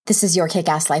This is your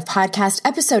Kick-Ass Life podcast,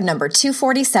 episode number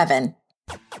 247.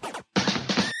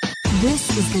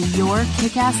 This is the Your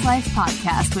Kick-Ass Life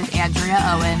podcast with Andrea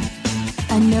Owen,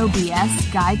 a no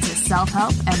BS guide to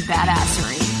self-help and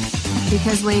badassery.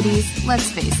 Because ladies, let's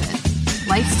face it,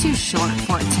 life's too short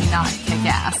for it to not kick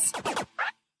ass.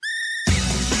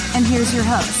 And here's your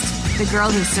host, the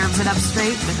girl who serves it up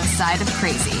straight with a side of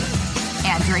crazy,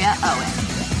 Andrea Owen.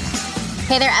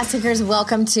 Hey there, ass kickers.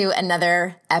 Welcome to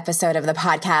another episode of the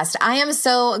podcast. I am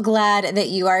so glad that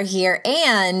you are here,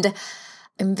 and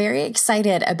I'm very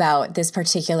excited about this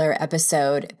particular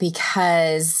episode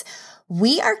because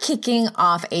we are kicking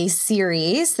off a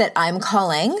series that I'm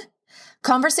calling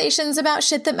Conversations About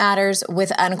Shit That Matters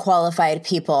with Unqualified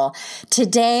People.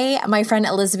 Today, my friend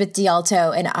Elizabeth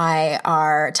D'Alto and I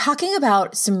are talking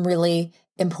about some really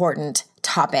important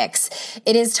topics.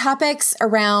 It is topics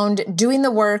around doing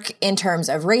the work in terms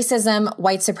of racism,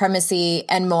 white supremacy,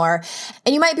 and more.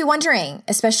 And you might be wondering,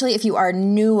 especially if you are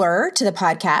newer to the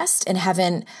podcast and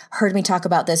haven't heard me talk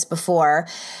about this before,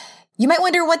 you might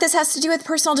wonder what this has to do with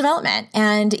personal development.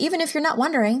 And even if you're not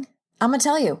wondering, I'm going to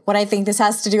tell you what I think this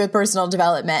has to do with personal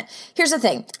development. Here's the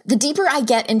thing. The deeper I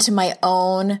get into my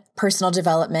own personal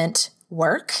development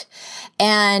work,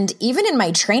 and even in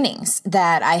my trainings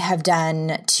that I have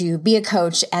done to be a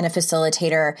coach and a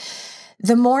facilitator,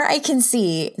 the more I can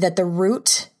see that the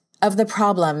root of the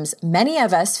problems many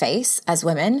of us face as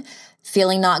women,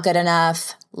 feeling not good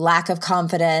enough, lack of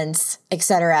confidence,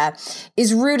 etc.,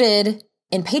 is rooted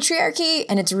in patriarchy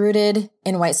and it's rooted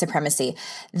in white supremacy.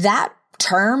 That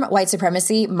term, white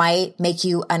supremacy, might make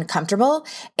you uncomfortable.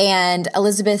 And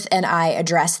Elizabeth and I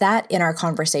address that in our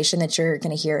conversation that you're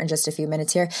going to hear in just a few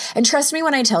minutes here. And trust me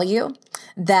when I tell you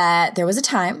that there was a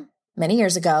time many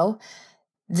years ago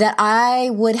that I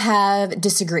would have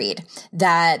disagreed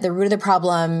that the root of the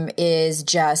problem is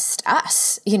just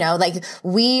us. You know, like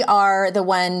we are the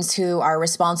ones who are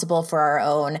responsible for our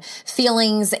own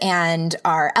feelings and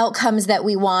our outcomes that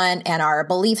we want and our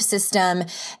belief system.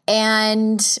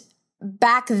 And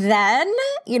back then,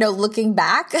 you know, looking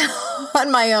back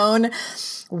on my own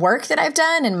work that I've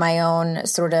done and my own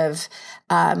sort of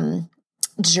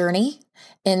journey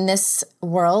in this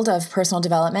world of personal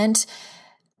development,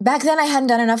 back then I hadn't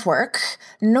done enough work,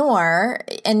 nor,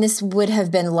 and this would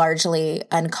have been largely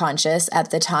unconscious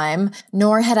at the time,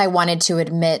 nor had I wanted to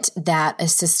admit that a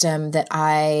system that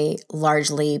I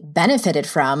largely benefited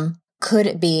from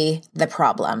could be the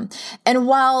problem. And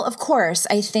while, of course,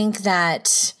 I think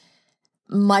that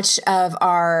much of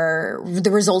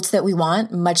the results that we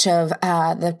want, much of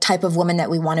the type of woman that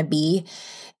we want to be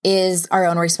is our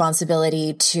own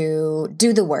responsibility to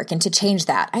do the work and to change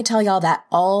that. I tell y'all that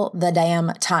all the damn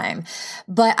time.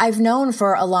 But I've known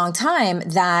for a long time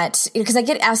that, because I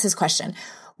get asked this question,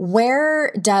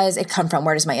 where does it come from?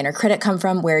 Where does my inner critic come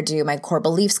from? Where do my core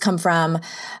beliefs come from?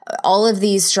 All of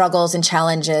these struggles and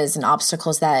challenges and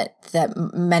obstacles that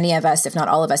many of us, if not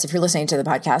all of us, if you're listening to the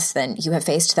podcast, then you have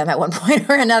faced them at one point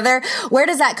or another. Where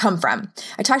does that come from?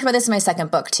 I talked about this in my second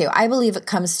book too. I believe it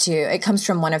comes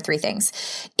from one of three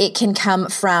things. It can come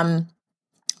from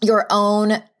your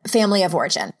own family of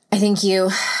origin.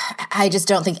 I just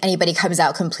don't think anybody comes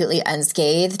out completely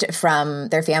unscathed from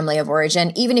their family of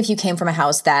origin, even if you came from a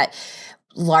house that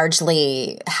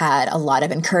largely had a lot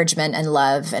of encouragement and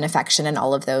love and affection and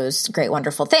all of those great,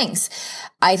 wonderful things.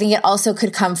 I think it also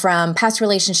could come from past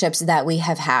relationships that we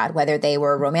have had, whether they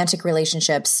were romantic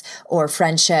relationships or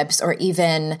friendships or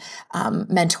even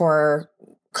mentor,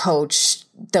 coach,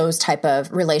 those type of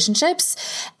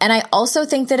relationships. And I also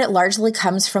think that it largely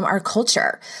comes from our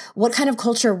culture. What kind of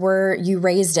culture were you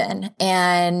raised in?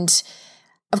 And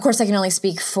of course, I can only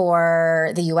speak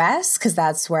for the US because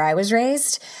that's where I was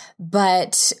raised,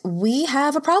 but we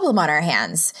have a problem on our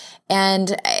hands.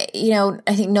 And, you know,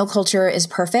 I think no culture is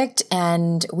perfect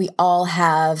and we all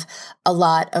have a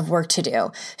lot of work to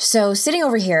do. So sitting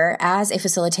over here as a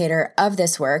facilitator of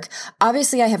this work,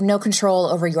 obviously I have no control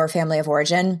over your family of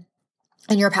origin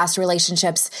and your past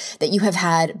relationships that you have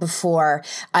had before.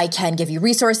 I can give you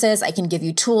resources. I can give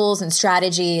you tools and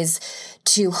strategies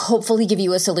to hopefully give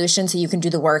you a solution so you can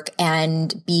do the work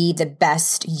and be the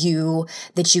best you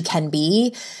that you can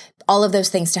be. All of those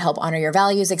things to help honor your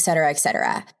values, et cetera, et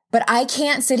cetera. But I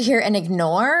can't sit here and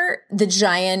ignore the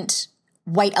giant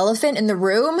white elephant in the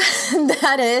room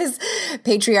that is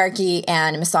patriarchy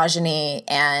and misogyny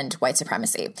and white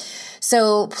supremacy.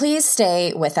 So please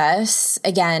stay with us.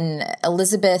 Again,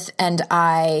 Elizabeth and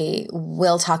I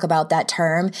will talk about that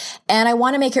term. And I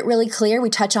want to make it really clear.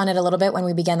 We touch on it a little bit when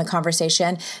we began the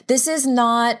conversation. This is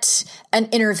not an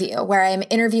interview where I'm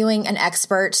interviewing an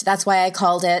expert. That's why I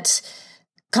called it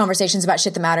conversations about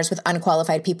shit that matters with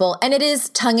unqualified people. And it is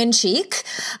tongue in cheek.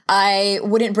 I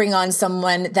wouldn't bring on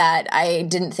someone that I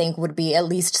didn't think would be at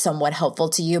least somewhat helpful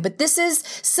to you. But this is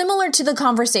similar to the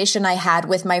conversation I had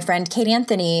with my friend Kate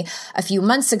Anthony a few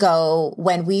months ago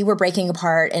when we were breaking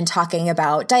apart and talking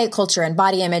about diet culture and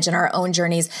body image and our own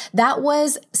journeys. That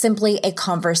was simply a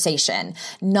conversation,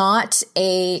 not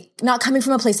coming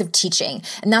from a place of teaching.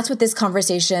 And that's what this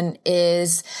conversation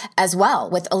is as well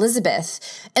with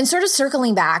Elizabeth. And sort of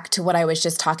circling back to what I was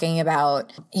just talking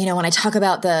about, when I talk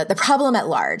about the problem at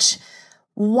large,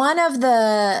 one of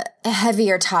the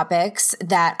heavier topics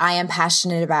that I am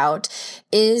passionate about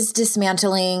is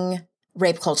dismantling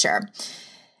rape culture.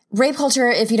 Rape culture,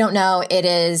 if you don't know,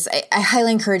 I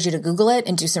highly encourage you to Google it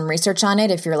and do some research on it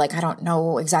if you're like, I don't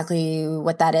know exactly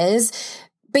what that is.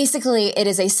 Basically, it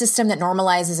is a system that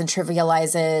normalizes and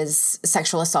trivializes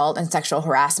sexual assault and sexual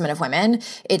harassment of women.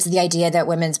 It's the idea that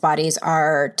women's bodies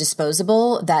are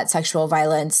disposable, that sexual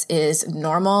violence is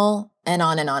normal, and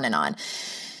on and on and on.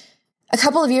 A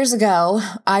couple of years ago,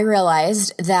 I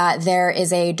realized that there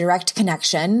is a direct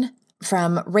connection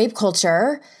from rape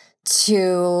culture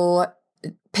to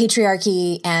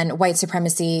patriarchy and white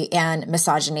supremacy and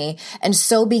misogyny. And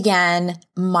so began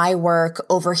my work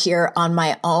over here on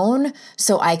my own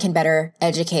so I can better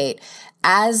educate.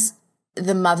 As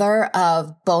the mother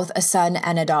of both a son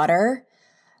and a daughter,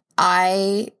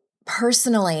 I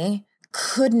personally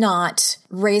could not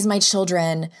raise my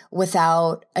children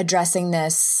without addressing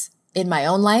this in my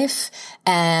own life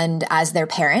and as their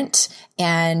parent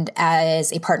and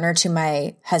as a partner to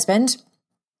my husband,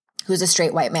 who's a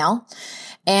straight white male.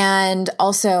 And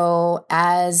also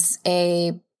as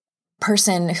a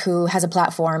person who has a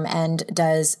platform and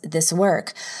does this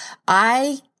work.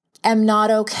 I am not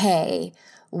okay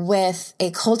with a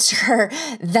culture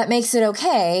that makes it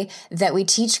okay that we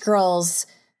teach girls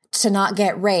to not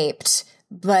get raped,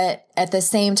 but at the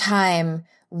same time,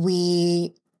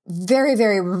 we very,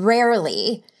 very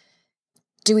rarely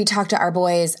do we talk to our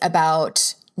boys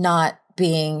about not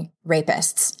being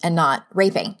rapists and not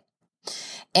raping.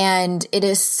 And it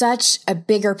is such a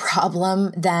bigger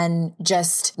problem than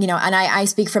just, and I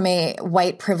speak from a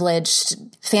white privileged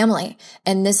family.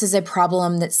 And this is a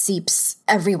problem that seeps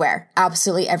everywhere,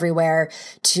 absolutely everywhere,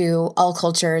 to all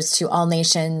cultures, to all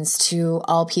nations, to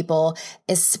all people,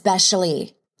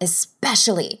 especially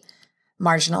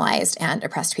marginalized and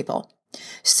oppressed people.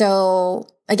 So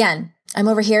again, I'm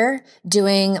over here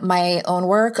doing my own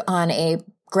work on a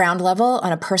ground level,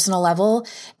 on a personal level.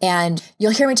 And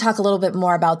you'll hear me talk a little bit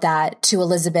more about that to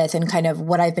Elizabeth and kind of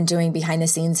what I've been doing behind the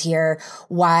scenes here,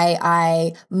 why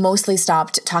I mostly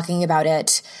stopped talking about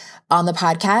it on the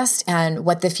podcast and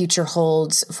what the future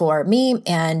holds for me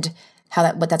and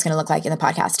what that's going to look like in the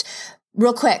podcast.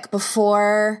 Real quick,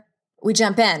 before we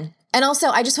jump in. And also,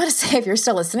 I just want to say, if you're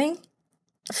still listening,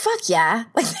 fuck yeah.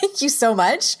 Thank you so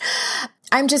much.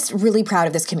 I'm just really proud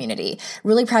of this community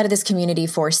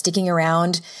for sticking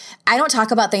around. I don't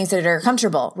talk about things that are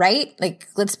comfortable, right?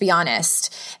 Let's be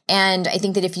honest. And I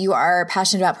think that if you are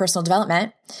passionate about personal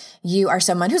development, you are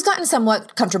someone who's gotten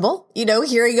somewhat comfortable,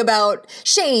 hearing about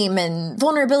shame and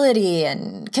vulnerability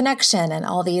and connection and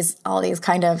all these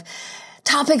kind of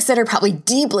topics that are probably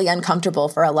deeply uncomfortable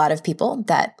for a lot of people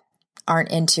that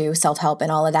aren't into self-help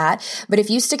and all of that. But if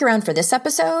you stick around for this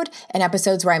episode and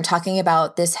episodes where I'm talking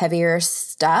about this heavier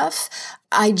stuff,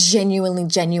 I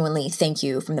genuinely thank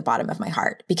you from the bottom of my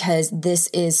heart, because this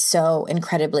is so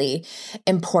incredibly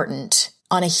important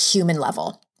on a human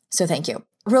level. So thank you.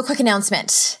 Real quick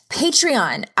announcement.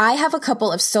 Patreon. I have a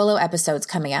couple of solo episodes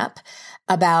coming up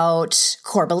about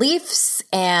core beliefs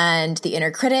and the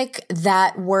inner critic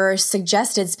that were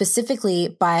suggested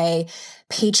specifically by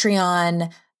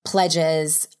Patreon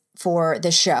pledges for the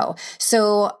show.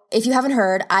 So if you haven't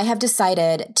heard, I have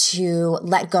decided to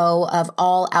let go of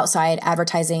all outside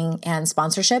advertising and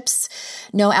sponsorships,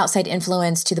 no outside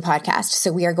influence to the podcast.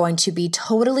 So we are going to be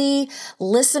totally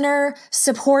listener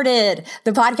supported.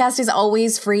 The podcast is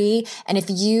always free. And if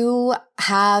you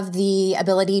have the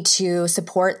ability to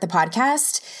support the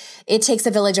podcast, it takes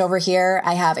a village over here.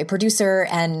 I have a producer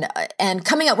and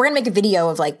coming up, we're going to make a video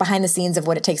of behind the scenes of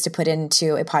what it takes to put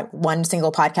into one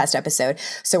single podcast episode.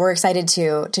 So we're excited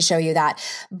to show you that.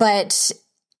 But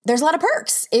there's a lot of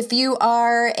perks if you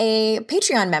are a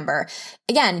Patreon member.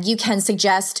 Again, you can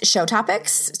suggest show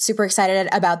topics. Super excited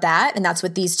about that. And that's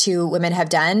what these two women have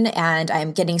done. And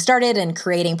I'm getting started and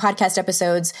creating podcast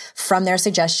episodes from their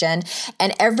suggestion.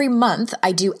 And every month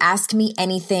I do Ask Me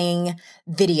Anything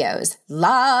videos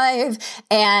live.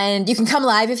 And you can come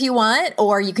live if you want,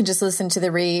 or you can just listen to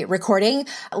the recording.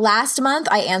 Last month,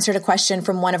 I answered a question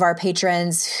from one of our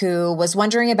patrons who was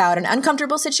wondering about an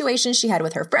uncomfortable situation she had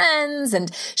with her friends,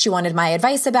 and she wanted my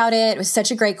advice about it. It was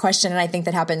such a great question. And I think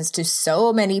that happens to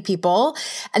so many people.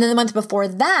 And then the month before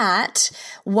that,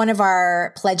 one of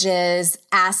our pledges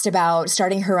asked about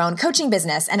starting her own coaching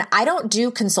business. And I don't do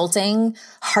consulting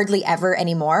hardly ever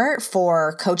anymore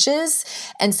for coaches.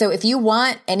 And so if you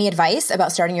want any advice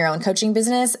about starting your own coaching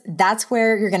business, that's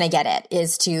where you're going to get it,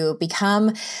 is to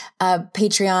become a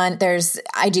Patreon.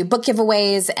 I do book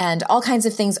giveaways and all kinds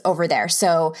of things over there.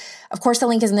 So of course, the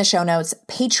link is in the show notes,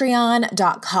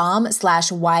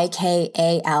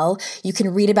 patreon.com/YKAL. You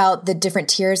can read about the different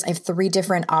tiers. I have 3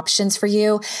 different options for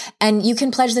you, and you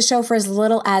can pledge the show for as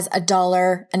little as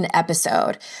 $1 an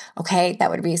episode. Okay. That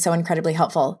would be so incredibly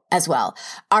helpful as well.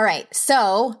 All right.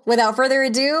 So without further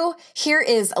ado, here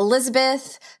is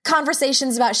Elizabeth,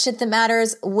 Conversations About Shit That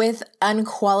Matters with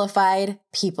Unqualified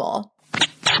People.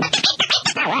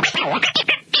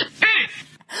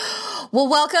 Well,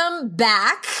 welcome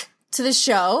back to the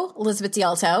show, Elizabeth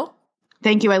DeAlto.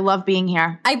 Thank you. I love being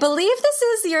here. I believe this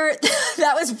is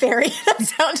that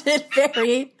sounded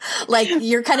very like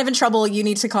you're kind of in trouble. You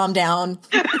need to calm down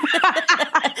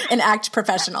and act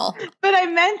professional. But I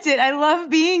meant it. I love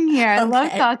being here. I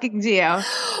love talking to you.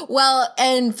 Well,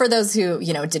 and for those who,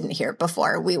 didn't hear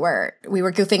before, we were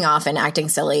goofing off and acting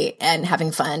silly and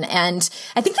having fun. And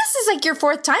I think this is like your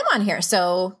 4th time on here.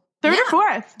 So third or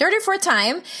fourth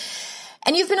time.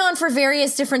 And you've been on for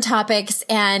various different topics,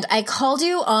 and I called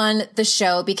you on the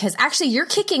show because actually you're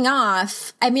kicking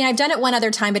off. I mean, I've done it one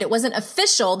other time, but it wasn't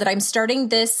official that I'm starting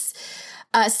this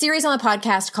series on the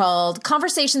podcast called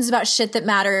Conversations About Shit That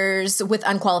Matters with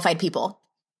Unqualified People.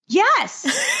 Yes.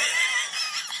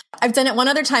 I've done it one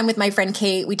other time with my friend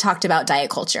Kate. We talked about diet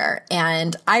culture,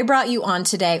 and I brought you on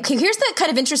today. Okay, here's the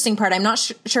kind of interesting part. I'm not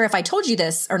sure if I told you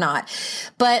this or not,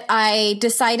 but I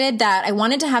decided that I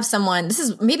wanted to have someone, this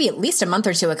is maybe at least a month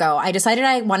or 2 ago, I decided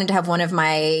I wanted to have one of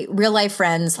my real life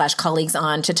friends / colleagues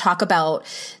on to talk about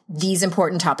these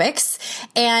important topics.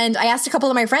 And I asked a couple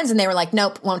of my friends and they were like,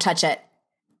 nope, won't touch it.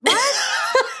 What?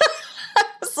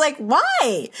 Like,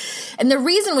 why? And the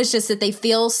reason was just that they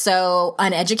feel so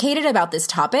uneducated about this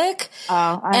topic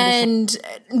and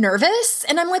nervous.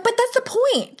 And I'm like, but that's the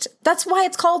point. That's why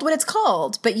it's called what it's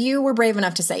called. But you were brave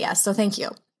enough to say yes. So thank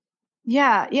you.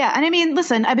 Yeah. And I mean,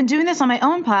 listen, I've been doing this on my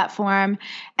own platform,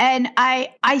 and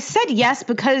I said yes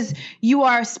because you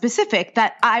are specific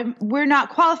that we're not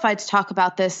qualified to talk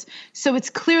about this. So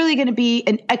it's clearly going to be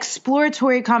an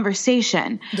exploratory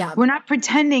conversation. Yeah. We're not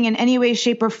pretending in any way,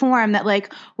 shape, or form that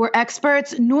like we're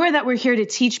experts, nor that we're here to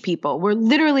teach people. We're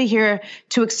literally here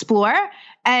to explore.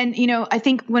 And, I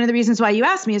think one of the reasons why you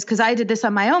asked me is because I did this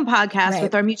on my own podcast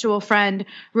with our mutual friend,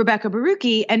 Rebecca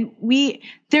Baruchi, and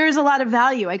there is a lot of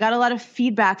value. I got a lot of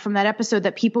feedback from that episode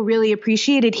that people really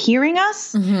appreciated hearing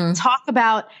us talk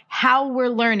about how we're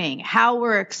learning, how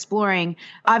we're exploring,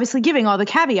 obviously giving all the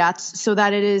caveats so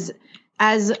that it is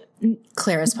as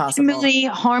clear as possible, minimally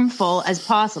harmful as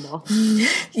possible.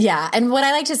 Yeah. And what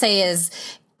I like to say is,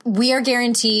 we are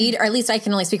guaranteed, or at least I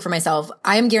can only speak for myself,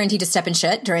 I am guaranteed to step in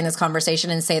shit during this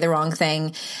conversation and say the wrong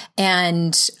thing.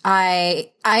 And I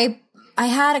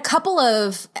had a couple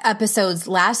of episodes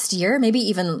last year, maybe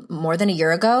even more than a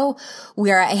year ago,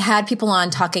 where I had people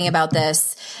on talking about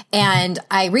this. And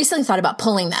I recently thought about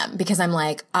pulling them because I'm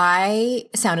like, I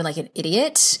sounded like an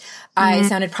idiot. I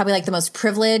sounded probably like the most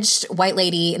privileged white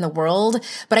lady in the world.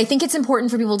 But I think it's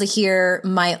important for people to hear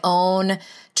my own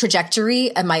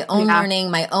trajectory and my own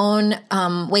learning, my own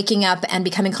waking up and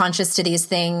becoming conscious to these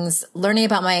things, learning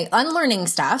about my unlearning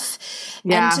stuff,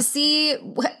 and to see,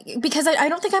 because I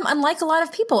don't think I'm unlike a lot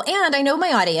of people. And I know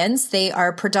my audience, they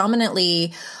are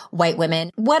predominantly white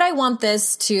women. What I want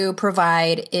this to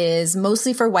provide is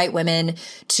mostly for white women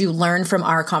to learn from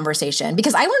our conversation,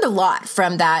 because I learned a lot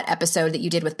from that episode that you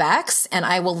did with Bex, and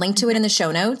I will link to it in the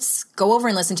show notes. Go over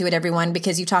and listen to it, everyone,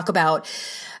 because you talk about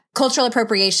cultural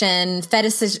appropriation,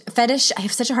 fetish. I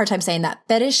have such a hard time saying that.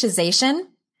 Fetishization.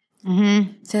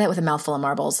 Say that with a mouthful of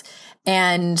marbles.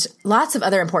 And lots of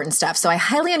other important stuff. So I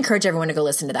highly encourage everyone to go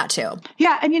listen to that too.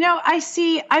 Yeah. And I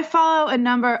follow a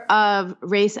number of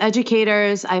race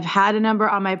educators. I've had a number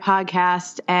on my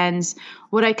podcast. And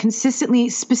what I consistently,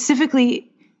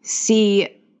 specifically see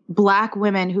Black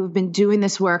women who've been doing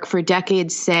this work for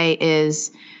decades say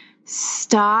is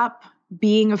stop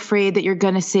being afraid that you're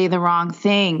going to say the wrong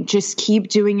thing. Just keep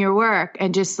doing your work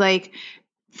and just like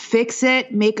fix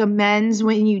it, make amends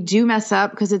when you do mess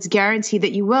up, because it's guaranteed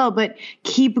that you will, but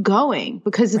keep going,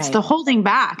 because it's the holding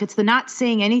back. It's the not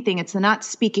saying anything. It's the not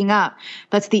speaking up.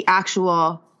 That's the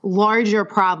actual larger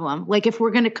problem. Like if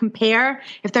we're going to compare,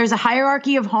 if there's a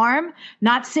hierarchy of harm,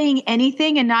 not saying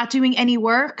anything and not doing any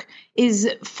work is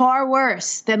far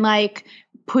worse than like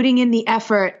putting in the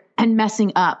effort and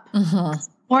messing up.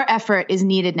 More effort is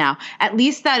needed now. At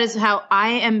least that is how I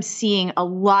am seeing a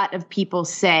lot of people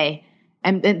say.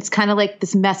 And it's kind of like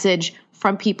this message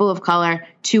from people of color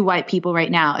to white people right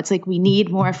now. It's like, we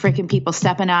need more freaking people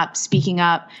stepping up, speaking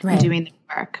up, and doing the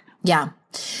work. Yeah,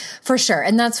 for sure.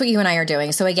 And that's what you and I are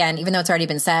doing. So again, even though it's already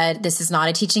been said, this is not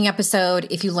a teaching episode.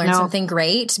 If you learn something,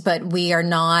 great, but we are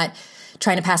not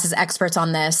trying to pass as experts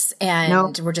on this.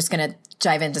 And we're just going to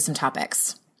dive into some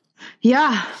topics.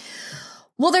 Yeah.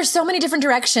 Well, there's so many different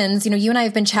directions. You know, you and I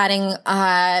have been chatting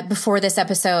before this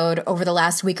episode over the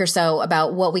last week or so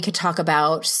about what we could talk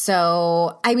about.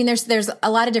 So, I mean, there's a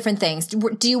lot of different things.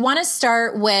 Do you want to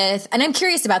start with, and I'm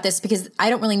curious about this because I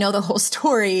don't really know the whole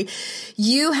story.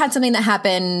 You had something that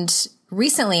happened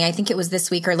recently, I think it was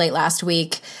this week or late last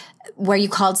week, where you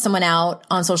called someone out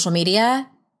on social media.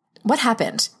 What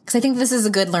happened? Because I think this is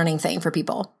a good learning thing for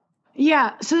people.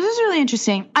 Yeah. So this is really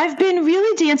interesting. I've been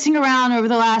really dancing around over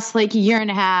the last like year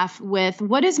and a half with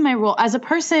what is my role as a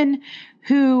person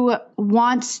who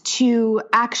wants to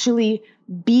actually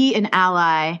be an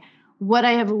ally. What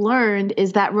I have learned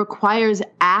is that requires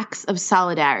acts of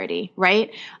solidarity,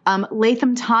 right?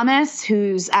 Latham Thomas,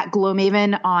 who's at Glow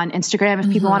Maven on Instagram,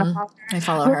 if people want to follow her. I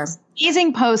follow her.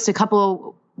 Amazing post a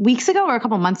couple weeks ago or a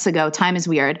couple months ago, time is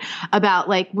weird, about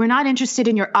like, we're not interested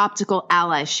in your optical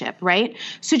allyship, right?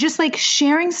 So just like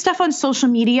sharing stuff on social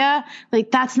media,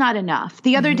 like that's not enough.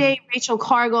 The other day, Rachel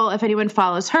Cargill, if anyone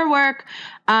follows her work,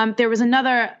 there was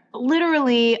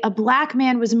literally a Black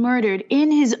man was murdered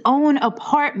in his own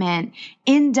apartment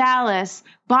in Dallas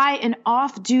by an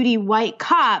off-duty white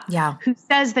cop who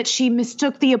says that she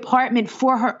mistook the apartment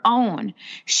for her own.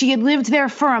 She had lived there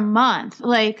for a month.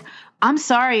 Like, I'm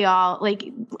sorry, y'all.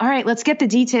 Like, all right, let's get the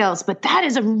details. But that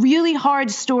is a really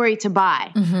hard story to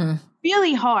buy.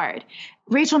 Really hard.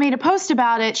 Rachel made a post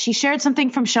about it. She shared something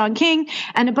from Shaun King,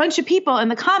 and a bunch of people in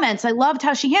the comments, I loved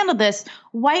how she handled this.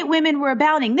 White women were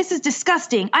abounding. This is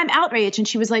disgusting. I'm outraged. And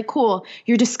she was like, cool,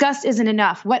 your disgust isn't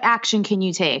enough. What action can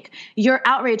you take? Your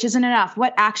outrage isn't enough.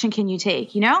 What action can you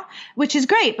take? You know, which is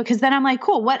great, because then I'm like,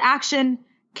 cool, what action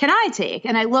can I take?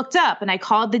 And I looked up and I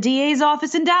called the DA's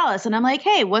office in Dallas and I'm like,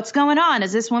 hey, what's going on?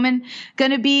 Is this woman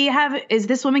going to is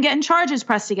this woman getting charges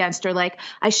pressed against her? Like,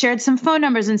 I shared some phone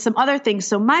numbers and some other things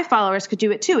so my followers could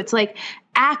do it too. It's like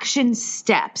action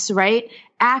steps, right?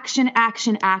 Action,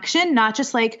 action, action, not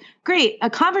just like, great, a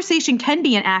conversation can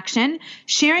be an action.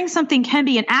 Sharing something can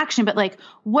be an action, but like,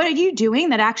 what are you doing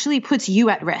that actually puts you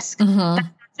at risk?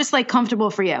 Just like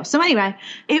comfortable for you. So anyway,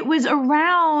 it was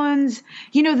around,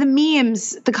 you know, the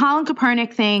memes, the Colin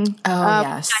Kaepernick thing. Oh,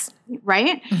 yes.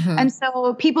 Right? And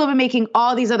so people have been making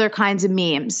all these other kinds of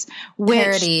memes.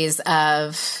 Parodies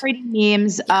of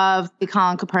the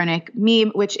Colin Kaepernick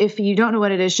meme, which if you don't know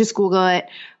what it is, just Google it.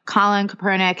 Colin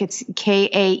Kaepernick. It's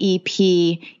Kaepernick.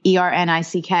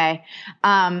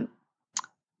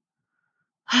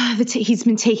 He's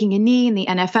been taking a knee in the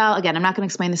NFL. Again, I'm not going to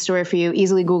explain the story for you,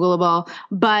 easily Googleable.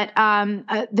 But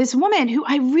this woman who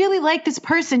I really like this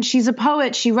person, she's a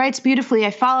poet. She writes beautifully.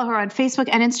 I follow her on Facebook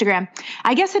and Instagram.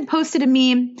 I guess had posted a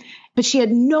meme, but she had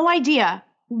no idea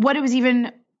what it was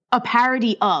even a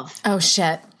parody of. Oh,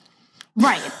 shit.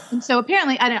 Right. And so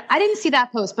apparently, I didn't see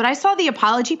that post, but I saw the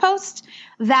apology post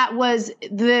that was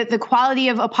the quality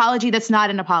of apology that's not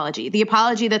an apology. The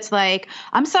apology that's like,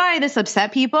 I'm sorry this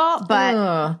upset people, but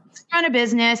I run a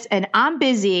business and I'm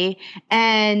busy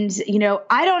and, you know,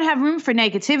 I don't have room for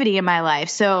negativity in my life.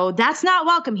 So that's not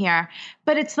welcome here.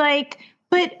 But it's like,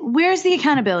 but where's the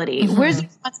accountability? Where's the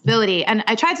responsibility? And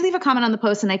I tried to leave a comment on the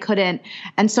post and I couldn't.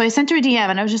 And so I sent her a DM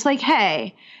and I was just like,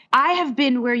 hey, I have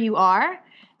been where you are.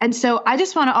 And so I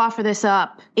just want to offer this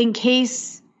up in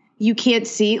case you can't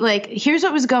see, like, here's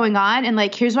what was going on. And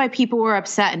like, here's why people were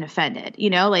upset and offended, you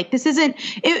know, like this isn't,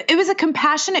 it was a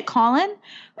compassionate call-in.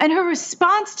 And her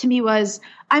response to me was,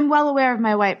 I'm well aware of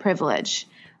my white privilege.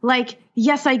 Like,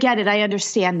 yes, I get it. I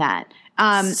understand that.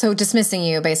 So dismissing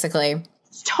you basically.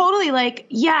 Totally like,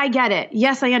 yeah, I get it.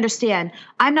 Yes, I understand.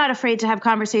 I'm not afraid to have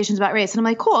conversations about race. And I'm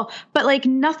like, cool. But like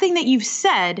nothing that you've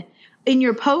said in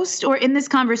your post or in this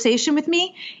conversation with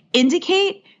me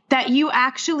indicate that you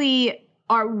actually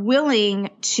are willing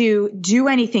to do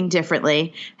anything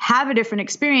differently, have a different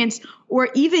experience, or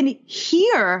even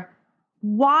hear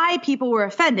why people were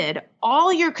offended.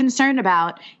 All you're concerned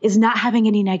about is not having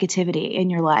any negativity in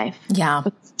your life. Yeah.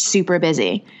 Super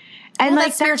busy. And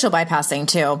that's spiritual bypassing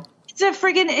too.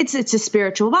 It's a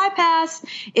spiritual bypass.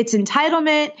 It's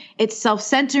entitlement. It's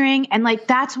self-centering. And like,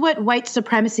 that's what white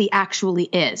supremacy actually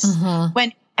is. Mm-hmm.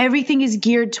 When everything is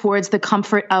geared towards the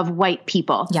comfort of white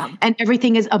people. Yeah. And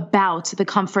everything is about the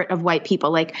comfort of white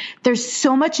people. Like, there's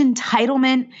so much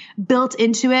entitlement built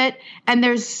into it. And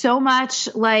there's so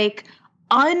much like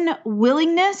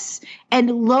unwillingness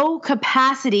and low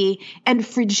capacity and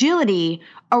fragility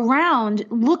around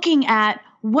looking at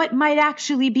what might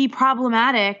actually be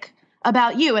problematic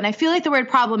about you. And I feel like the word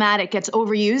problematic gets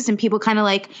overused and people kind of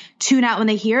like tune out when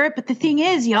they hear it. But the thing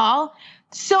is, y'all,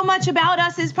 so much about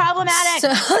us is problematic. So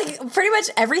like pretty much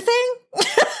everything.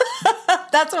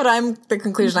 That's the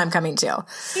conclusion I'm coming to.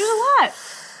 There's a lot.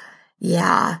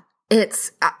 Yeah.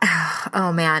 It's,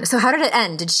 oh man. So how did it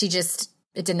end?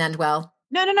 It didn't end well?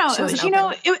 No.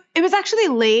 It was actually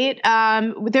late.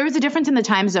 There was a difference in the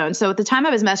time zone. So at the time I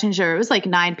was messaging her, it was like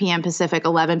 9 p.m. Pacific,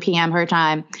 11 p.m. her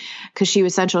time, because she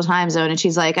was Central Time Zone. And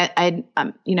she's like,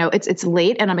 it's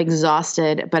late and I'm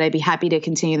exhausted, but I'd be happy to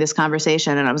continue this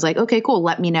conversation. And I was like, okay, cool.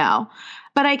 Let me know.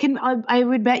 But I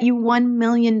would bet you $1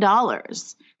 million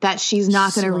that she's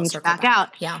not going to reach back out.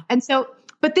 Yeah. And so,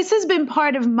 but this has been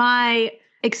part of my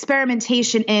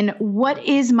experimentation in what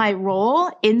is my role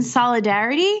in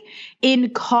solidarity, in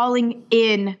calling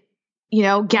in,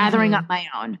 gathering up my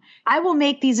own. I will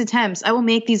make these attempts. I will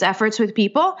make these efforts with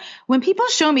people. When people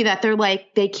show me that they're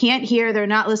like, they can't hear, they're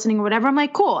not listening or whatever, I'm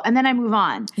like, cool. And then I move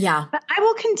on. Yeah. But I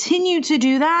will continue to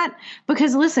do that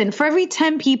because listen, for every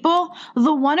 10 people,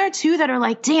 the 1 or 2 that are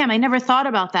like, damn, I never thought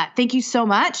about that. Thank you so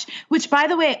much. Which by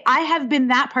the way, I have been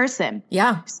that person.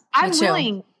 Yeah. I'm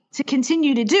willing to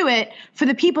continue to do it for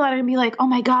the people that are going to be like, oh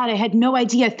my God, I had no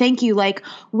idea. Thank you. Like,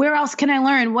 where else can I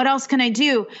learn? What else can I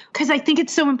do? Because I think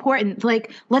it's so important.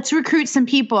 Like, let's recruit some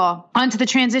people onto the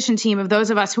transition team of those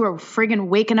of us who are friggin'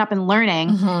 waking up and learning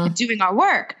and doing our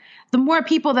work. The more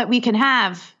people that we can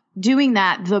have doing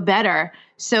that, the better.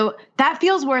 So that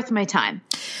feels worth my time.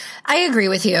 I agree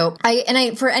with you.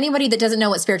 For anybody that doesn't know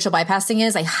what spiritual bypassing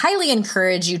is, I highly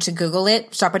encourage you to Google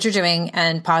it, stop what you're doing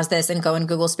and pause this and go and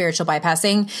Google spiritual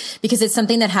bypassing, because it's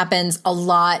something that happens a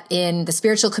lot in the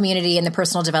spiritual community and the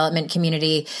personal development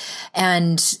community.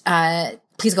 And,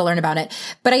 please go learn about it.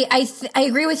 But I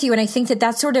agree with you. And I think that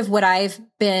that's sort of what I've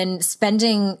been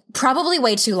spending probably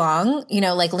way too long,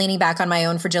 like leaning back on my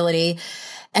own fragility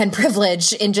and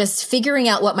privilege in just figuring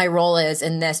out what my role is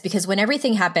in this. Because when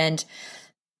everything happened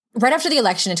right after the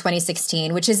election in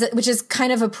 2016, which is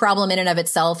kind of a problem in and of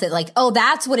itself, that like, oh,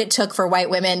 that's what it took for white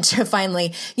women to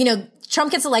finally,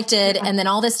 Trump gets elected and then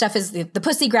all this stuff is the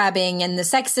pussy grabbing and the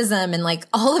sexism and like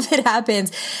all of it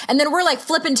happens. And then we're like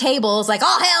flipping tables like,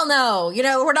 oh, hell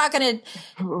no, we're not going to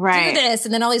do this.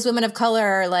 And then all these women of color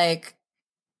are like,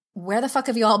 where the fuck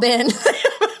have you all been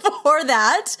before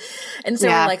that? And so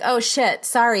we're like, oh shit,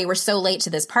 sorry, we're so late to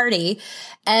this party.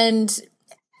 And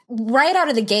right out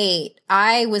of the gate,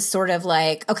 I was sort of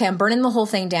like, okay, I'm burning the whole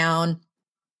thing down.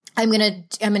 I'm going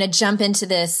to jump into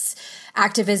this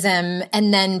activism,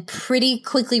 and then pretty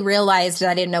quickly realized that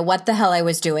I didn't know what the hell I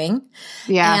was doing.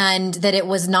 Yeah. And that it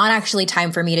was not actually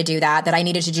time for me to do that I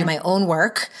needed to do my own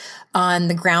work on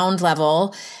the ground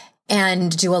level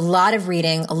and do a lot of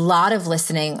reading, a lot of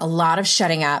listening, a lot of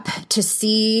shutting up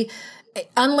to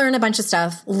unlearn a bunch of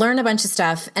stuff, learn a bunch of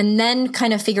stuff, and then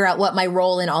kind of figure out what my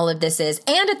role in all of this is.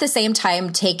 And at the same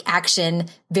time, take action,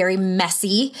 very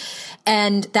messy.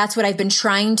 And that's what I've been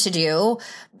trying to do.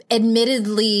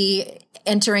 Admittedly,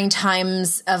 entering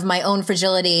times of my own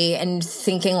fragility and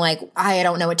thinking like, I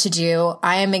don't know what to do.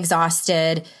 I am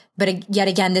exhausted. But yet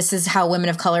again, this is how women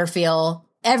of color feel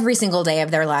every single day of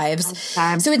their lives.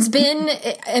 So it's been,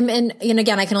 and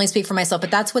again, I can only speak for myself, but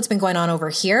that's what's been going on over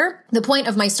here. The point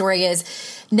of my story is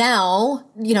now,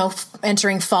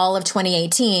 entering fall of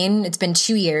 2018, it's been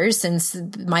 2 years since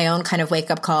my own kind of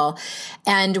wake up call.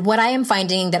 And what I am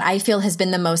finding that I feel has been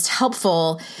the most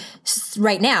helpful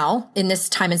right now in this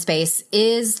time and space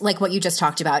is like what you just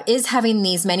talked about, is having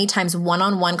these many times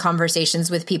one-on-one conversations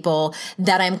with people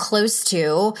that I'm close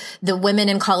to, the women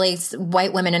and colleagues,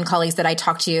 white women and colleagues that I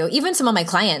talk to, even some of my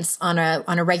clients on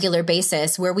a regular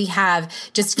basis, where we have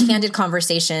just candid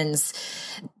conversations.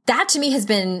 That to me has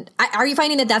been, are you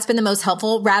finding that that's been the most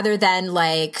helpful rather than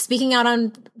like speaking out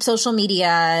on social media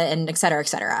and et cetera, et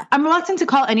cetera? I'm reluctant to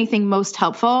call anything most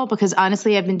helpful because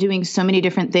honestly, I've been doing so many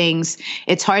different things.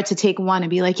 It's hard to take one and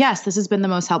be like, yes, this has been the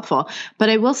most helpful. But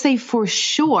I will say for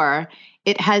sure,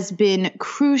 it has been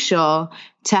crucial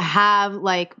to have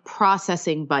like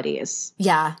processing buddies.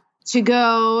 Yeah. To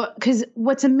go, because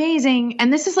what's amazing,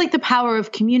 and this is like the power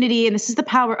of community, and this is the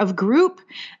power of group,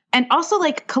 and also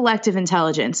like collective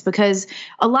intelligence, because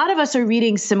a lot of us are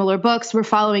reading similar books, we're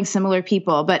following similar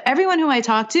people, but everyone who I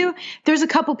talk to, there's a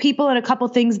couple people and a couple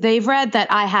things they've read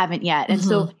that I haven't yet. And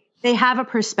so they have a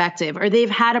perspective, or they've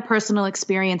had a personal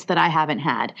experience that I haven't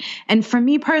had. And for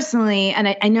me personally, and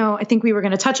I think we were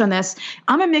going to touch on this,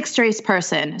 I'm a mixed race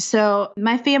person. So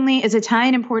my family is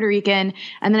Italian and Puerto Rican,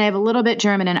 and then I have a little bit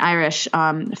German and Irish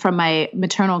from my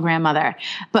maternal grandmother.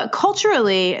 But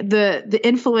culturally, the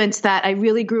influence that I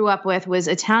really grew up with was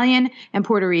Italian and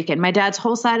Puerto Rican. My dad's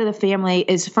whole side of the family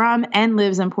is from and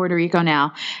lives in Puerto Rico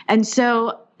now. And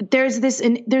so there's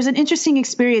an interesting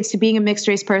experience to being a mixed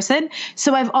race person.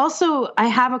 So I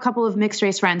have a couple of mixed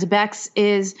race friends. Bex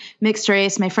is mixed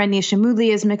race. My friend Nisha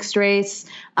Moodley is mixed race.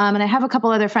 And I have a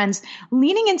couple other friends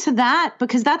leaning into that,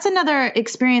 because that's another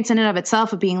experience in and of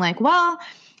itself of being like, well,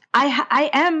 I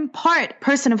am part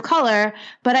person of color,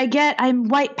 but I'm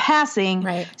white passing.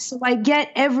 Right. So I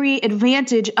get every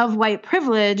advantage of white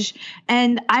privilege.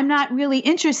 And I'm not really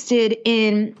interested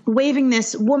in waving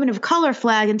this woman of color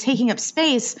flag and taking up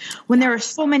space when there are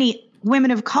so many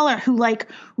women of color who like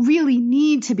really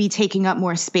need to be taking up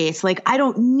more space. Like, I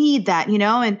don't need that, you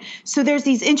know? And so there's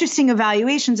these interesting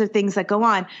evaluations of things that go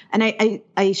on. And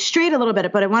I strayed a little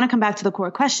bit, but I want to come back to the core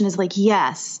question is like,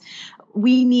 yes,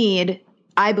 we need,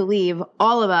 I believe,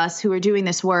 all of us who are doing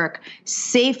this work,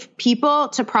 safe people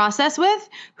to process with,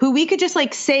 who we could just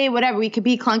like say whatever we could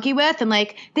be clunky with. And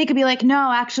like, they could be like, no,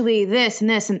 actually this and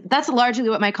this. And that's largely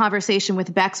what my conversation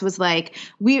with Bex was like.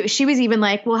 She was even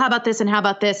like, well, how about this? And how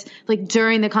about this? Like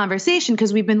during the conversation,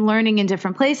 because we've been learning in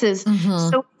different places.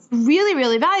 So it's really,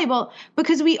 really valuable,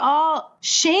 because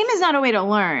shame is not a way to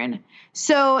learn.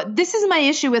 So this is my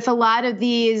issue with a lot of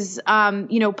these,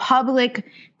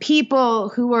 public people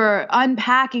who are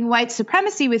unpacking white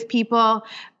supremacy with people,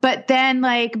 but then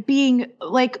like being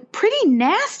like pretty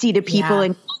nasty to people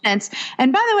in comments.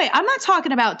 And by the way, I'm not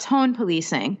talking about tone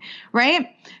policing, right?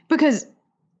 Because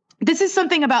this is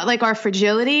something about like our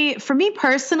fragility. For me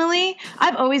personally,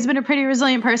 I've always been a pretty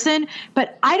resilient person,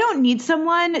 but I don't need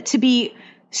someone to be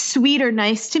sweet or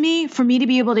nice to me for me to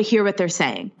be able to hear what they're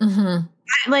saying.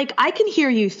 Like, I can hear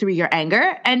you through your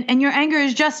anger, and your anger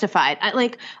is justified.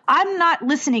 I'm not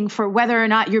listening for whether or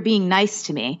not you're being nice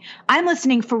to me. I'm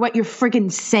listening for what you're friggin'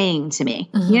 saying to me.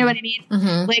 You know what I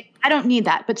mean? Like, I don't need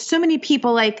that. But so many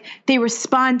people, like, they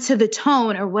respond to the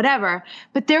tone or whatever.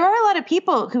 But there are a lot of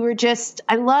people who are just,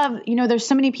 there's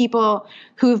so many people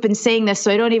who have been saying this, so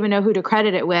I don't even know who to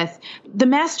credit it with. The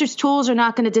master's tools are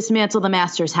not going to dismantle the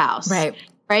master's house.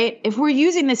 Right? If we're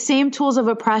using the same tools of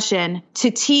oppression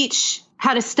to teach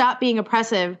how to stop being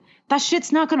oppressive, that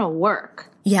shit's not going to work.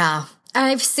 Yeah.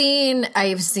 I've seen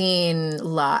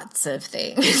lots of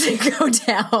things go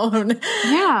down.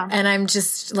 Yeah. And I'm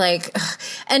just like,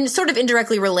 and sort of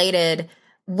indirectly related,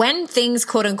 when things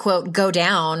quote unquote go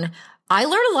down, I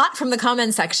learn a lot from the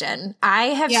comment section. I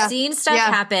have seen stuff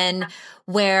happen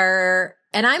where,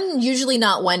 and I'm usually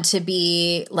not one to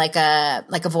be like a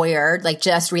voyeur, like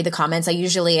just read the comments. I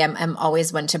usually am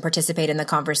always one to participate in the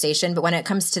conversation. But when it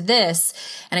comes to this,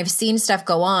 and I've seen stuff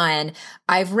go on,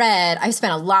 I've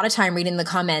spent a lot of time reading the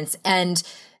comments, and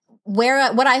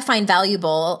what I find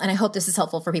valuable, and I hope this is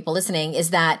helpful for people listening, is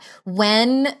that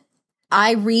when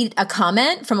I read a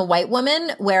comment from a white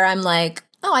woman where I'm like,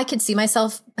 oh, I could see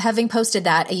myself having posted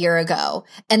that a year ago.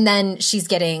 And then she's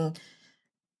getting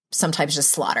sometimes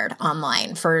just slaughtered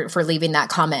online for leaving that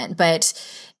comment. But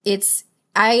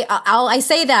I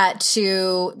say that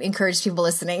to encourage people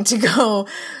listening to go,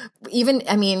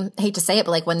 I hate to say it,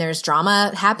 but like when there's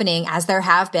drama happening, as there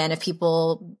have been, if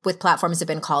people with platforms have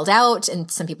been called out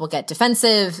and some people get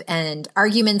defensive and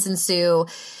arguments ensue,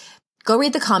 go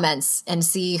read the comments and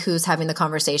see who's having the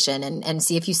conversation and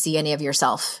see if you see any of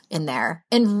yourself in there,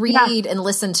 and read and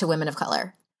listen to women of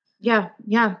color. Yeah.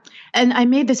 Yeah. And I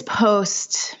made this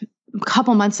post a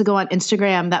couple months ago on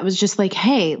Instagram that was just like,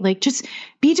 hey, like just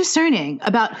be discerning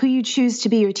about who you choose to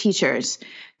be your teachers,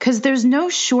 because there's no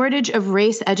shortage of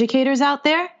race educators out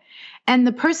there. And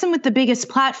the person with the biggest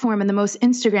platform and the most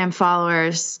Instagram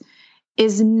followers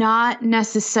is not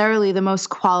necessarily the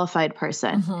most qualified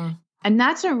person. And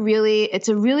it's a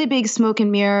really big smoke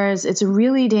and mirrors. It's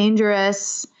really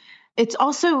dangerous. It's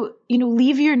also,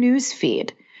 leave your news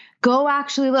feed. Go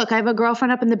actually look. I have a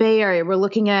girlfriend up in the Bay Area. We're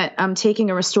looking at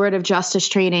taking a restorative justice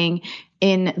training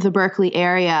in the Berkeley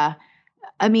area.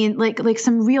 I mean, like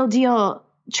some real deal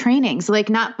trainings, like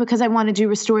not because I want to do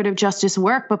restorative justice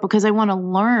work, but because I want to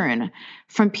learn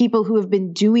from people who have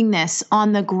been doing this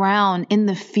on the ground, in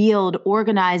the field,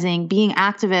 organizing, being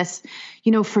activists,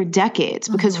 for decades.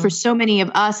 Because for so many of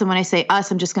us, and when I say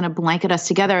us, I'm just going to blanket us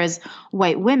together as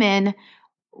white women,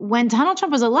 when Donald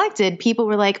Trump was elected, people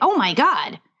were like, oh my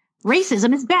God,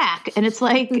 racism is back. And it's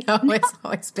like, no, it's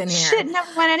always been here. Shit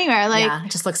never went anywhere. Like, yeah, it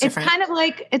just looks different. It's kind of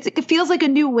like, it feels like a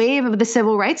new wave of the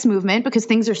civil rights movement because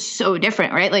things are so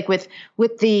different, right? Like with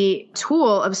the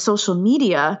tool of social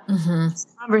media,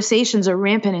 conversations are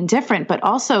rampant and different, but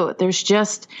also there's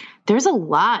a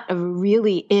lot of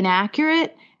really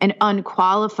inaccurate and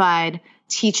unqualified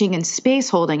teaching and space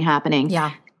holding happening.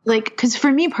 Yeah. Like, cause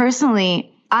for me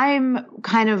personally, I'm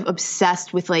kind of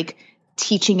obsessed with like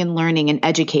teaching and learning and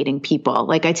educating people.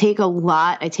 Like I take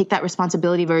that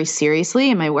responsibility very seriously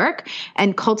in my work,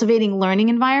 and cultivating learning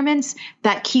environments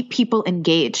that keep people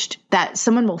engaged, that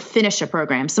someone will finish a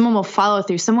program, someone will follow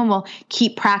through, someone will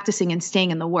keep practicing and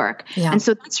staying in the work. Yeah. And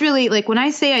so that's really like when I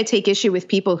say I take issue with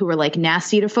people who are like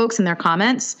nasty to folks in their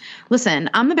comments, listen,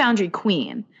 I'm the boundary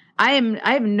queen. I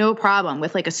have no problem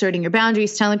with like asserting your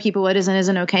boundaries, telling people what is and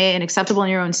isn't okay and acceptable in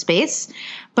your own space.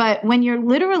 But when you're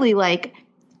literally like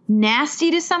nasty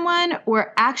to someone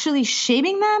or actually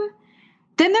shaming them,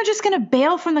 then they're just going to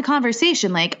bail from the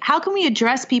conversation. Like, how can we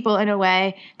address people in a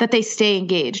way that they stay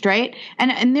engaged, right?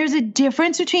 And there's a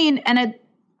difference between,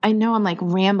 I know I'm like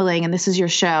rambling and this is your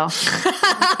show,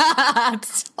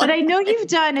 but I know you've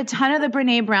done a ton of the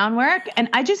Brené Brown work, and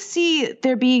I just see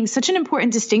there being such an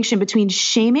important distinction between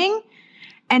shaming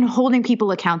and holding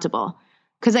people accountable.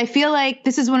 Because I feel like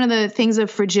this is one of the things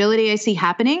of fragility I see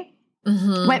happening.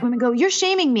 White women go, you're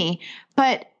shaming me,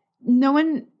 but no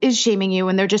one is shaming you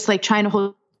when they're just like trying to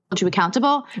hold you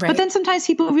accountable. Right. But then sometimes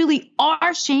people really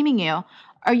are shaming you.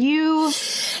 Are you?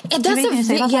 It does.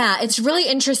 It's really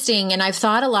interesting. And I've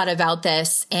thought a lot about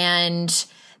this, and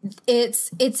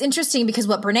it's interesting because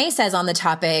what Brené says on the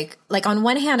topic, like on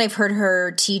one hand, I've heard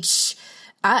her teach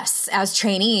us as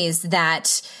trainees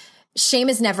that shame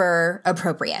is never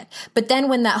appropriate. But then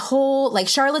when that whole like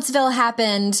Charlottesville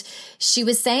happened, she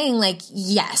was saying like,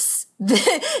 yes,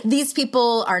 these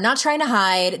people are not trying to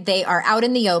hide. They are out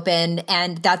in the open,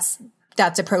 and that's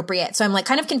appropriate. So I'm like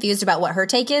kind of confused about what her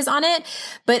take is on it.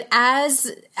 But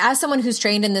as someone who's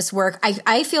trained in this work,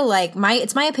 I feel like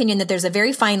it's my opinion that there's a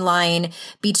very fine line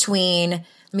between,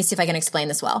 let me see if I can explain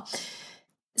this well.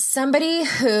 Somebody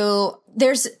who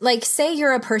there's like, say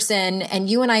you're a person and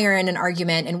you and I are in an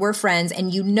argument and we're friends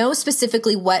and you know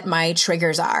specifically what my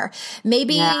triggers are.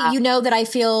 Maybe you know that I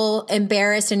feel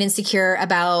embarrassed and insecure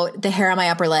about the hair on my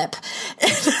upper lip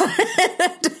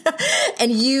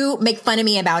and you make fun of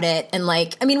me about it. And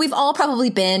like, I mean, we've all probably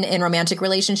been in romantic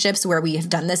relationships where we have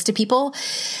done this to people.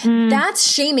 That's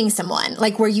shaming someone,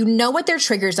 like where you know what their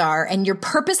triggers are and you're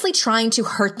purposely trying to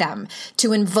hurt them,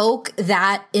 to invoke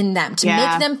that in them, to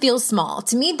make them feel small.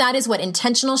 To me, that is what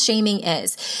intentional shaming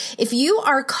is. If you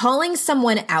are calling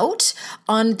someone out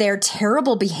on their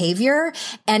terrible behavior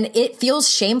and it feels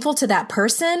shameful to that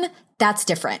person, that's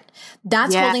different.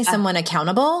 That's holding someone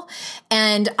accountable.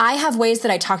 And I have ways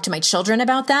that I talk to my children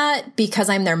about that because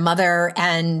I'm their mother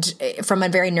and from a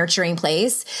very nurturing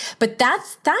place. But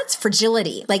that's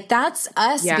fragility. Like that's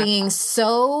us being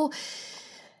so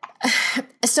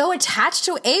attached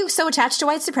to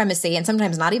white supremacy and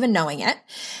sometimes not even knowing it.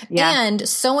 And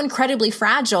so incredibly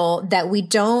fragile that we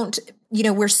don't,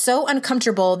 we're so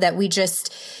uncomfortable that we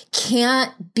just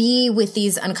can't be with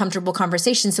these uncomfortable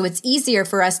conversations. So it's easier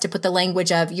for us to put the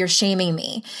language of you're shaming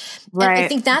me. Right. And I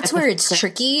think that's where it's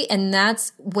tricky. And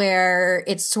that's where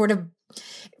it's sort of,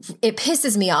 it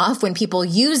pisses me off when people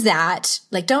use that,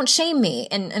 like, don't shame me.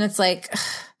 And it's like,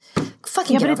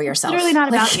 fucking get over yourself. It's literally not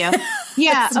about you.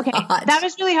 Yeah. Okay. Not. That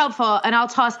was really helpful. And I'll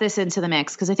toss this into the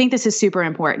mix because I think this is super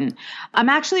important. I'm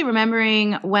actually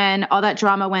remembering when all that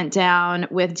drama went down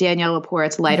with Danielle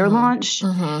LaPorte's Lighter launch.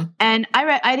 And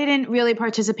I didn't really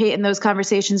participate in those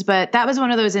conversations, but that was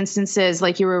one of those instances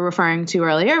like you were referring to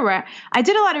earlier where I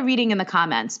did a lot of reading in the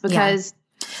comments because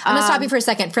I'm going to stop you for a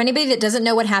second. For anybody that doesn't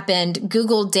know what happened,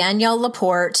 Google Danielle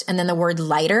LaPorte and then the word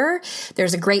lighter.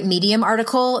 There's a great Medium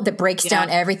article that breaks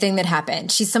down everything that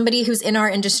happened. She's somebody who's in our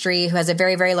industry who has a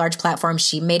very, very large platform.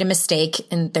 She made a mistake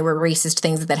and there were racist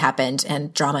things that happened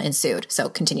and drama ensued. So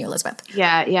continue, Elizabeth.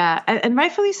 Yeah. And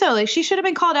rightfully so. Like she should have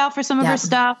been called out for some of her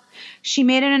stuff. She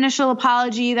made an initial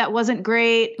apology that wasn't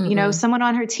great. Someone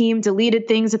on her team deleted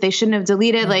things that they shouldn't have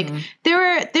deleted. Like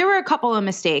there were a couple of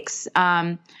mistakes.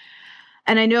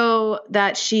 And I know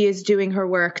that she is doing her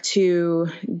work to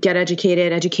get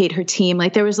educated, educate her team.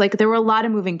 Like there were a lot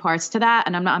of moving parts to that.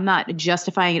 And I'm not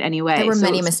justifying it anyway. There were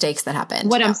many mistakes that happened.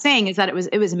 What I'm saying is that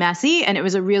it was messy, and it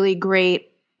was a really great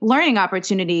learning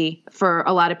opportunity for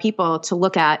a lot of people to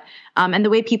look at. And the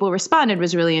way people responded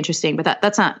was really interesting, but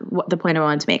that's not what the point I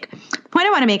wanted to make. The point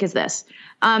I want to make is this.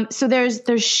 So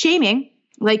there's shaming,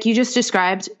 like you just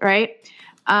described, right?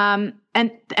 And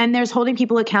there's holding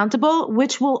people accountable,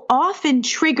 which will often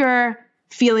trigger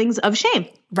feelings of shame.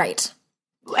 Right.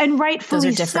 And rightfully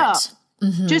Those are different. so.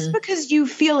 Mm-hmm. Just because you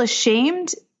feel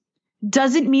ashamed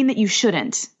doesn't mean that you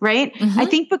shouldn't, right? Mm-hmm. I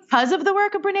think because of the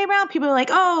work of Brené Brown, people are like,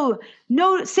 oh,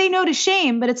 no, say no to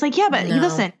shame. But it's like, yeah, but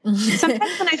listen,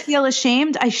 sometimes when I feel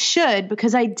ashamed, I should,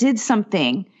 because I did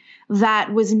something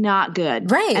that was not good.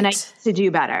 Right. And I need to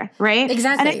do better. Right.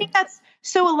 Exactly. And I think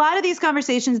so a lot of these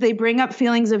conversations, they bring up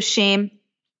feelings of shame,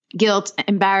 guilt,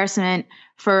 embarrassment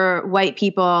for white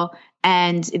people,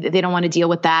 and they don't want to deal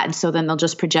with that. And so then they'll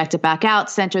just project it back out,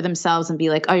 center themselves, and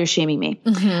be like, oh, you're shaming me.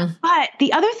 Mm-hmm. But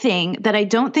the other thing that I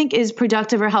don't think is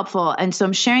productive or helpful, and so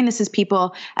I'm sharing this as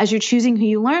people, as you're choosing who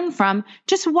you learn from,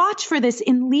 just watch for this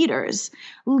in leaders.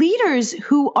 Leaders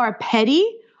who are petty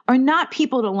are not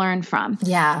people to learn from.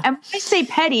 Yeah. And when I say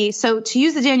petty, so to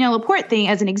use the Danielle LaPorte thing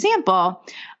as an example,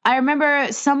 I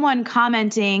remember someone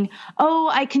commenting, oh,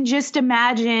 I can just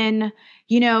imagine,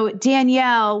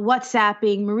 Danielle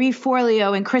WhatsApping Marie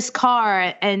Forleo and Chris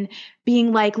Carr and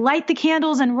being like, light the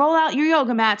candles and roll out your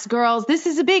yoga mats, girls. This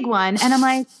is a big one. And I'm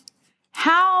like,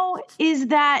 how is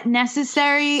that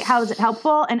necessary? How is it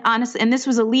helpful? And honestly, and this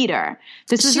was a leader.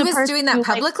 She was doing that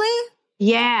publicly?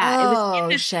 Yeah, it was in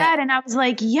the set, and I was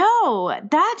like, yo,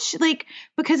 that's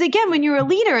because again, when you're a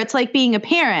leader, it's like being a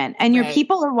parent, and your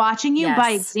people are watching you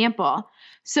by example.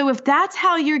 So if that's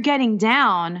how you're getting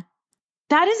down,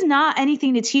 that is not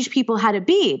anything to teach people how to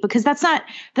be, because that's not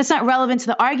relevant to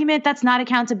the argument. That's not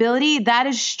accountability. That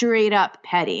is straight up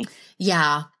petty.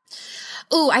 Yeah.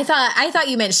 Ooh, I thought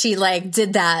you meant she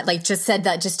did that, just said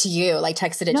that just to you,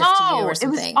 texted it just to you or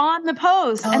something. It was on the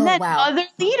post. And then other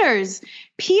leaders,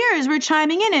 peers were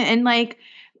chiming in and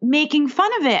making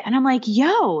fun of it. And I'm like,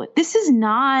 yo, this is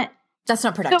not. That's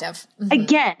not productive. So,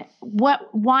 again,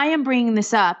 why I'm bringing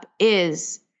this up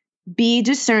is be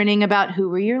discerning about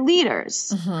who are your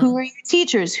leaders, who are your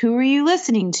teachers, who are you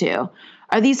listening to?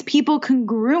 Are these people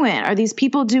congruent? Are these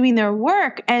people doing their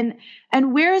work? And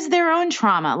where is their own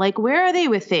trauma? Where are they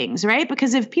with things, right?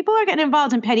 Because if people are getting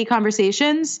involved in petty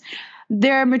conversations,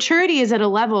 their maturity is at a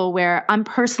level where I'm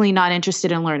personally not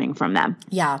interested in learning from them.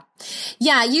 Yeah.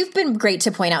 Yeah. You've been great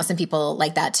to point out some people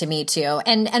like that to me too.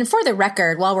 And for the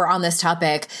record, while we're on this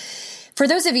topic, for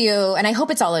those of you, and I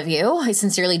hope it's all of you, I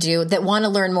sincerely do, that want to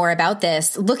learn more about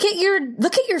this, look at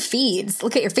your feeds,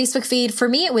 look at your Facebook feed. For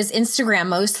me, it was Instagram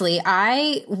mostly.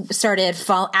 I started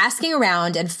asking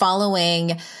around and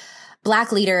following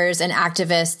Black leaders and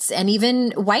activists and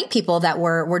even white people that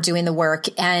were doing the work.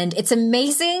 And it's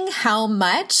amazing how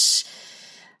much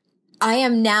I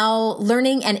am now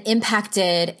learning and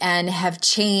impacted and have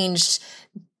changed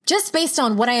just based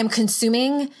on what I am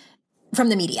consuming from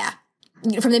the media.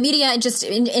 And just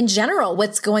in general,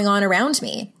 what's going on around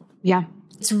me. Yeah.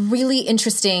 It's really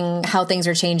interesting how things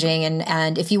are changing.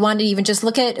 And if you want to even just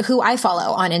look at who I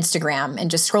follow on Instagram and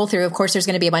just scroll through, of course, there's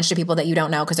going to be a bunch of people that you don't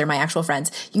know because they're my actual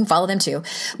friends. You can follow them too.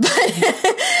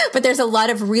 But there's a lot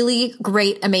of really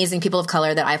great, amazing people of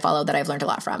color that I follow that I've learned a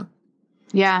lot from.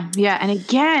 Yeah. Yeah. And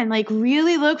again,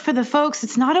 really look for the folks.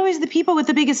 It's not always the people with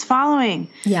the biggest following.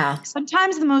 Yeah.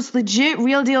 Sometimes the most legit,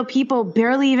 real deal people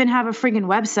barely even have a friggin'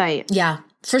 website. Yeah,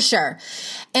 for sure.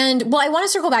 And I want to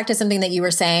circle back to something that you were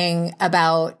saying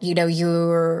about,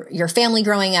 your family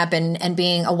growing up and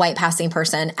being a white passing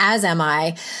person, as am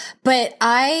I. But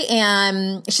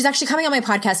she's actually coming on my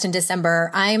podcast in December.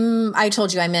 I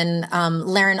told you I'm in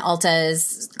Laren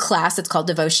Alta's class. It's called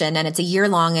Devotion, and it's a year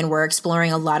long, and we're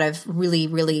exploring a lot of really,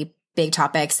 really big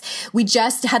topics. We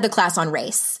just had the class on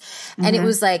race, and it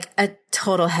was like a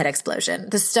total head explosion.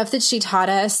 The stuff that she taught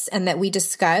us and that we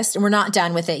discussed, and we're not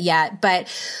done with it yet, but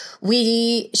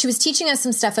she was teaching us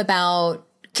some stuff about,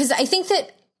 because I think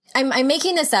that I'm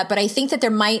making this up, but I think that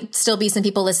there might still be some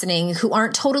people listening who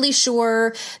aren't totally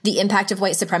sure the impact of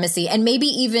white supremacy and maybe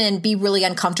even be really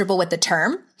uncomfortable with the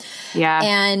term. Yeah.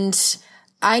 And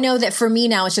I know that for me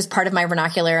now, it's just part of my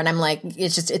vernacular, and I'm like,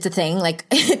 it's a thing.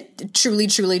 It truly,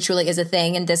 truly, truly is a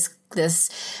thing. And this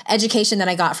education that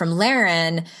I got from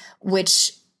Laren,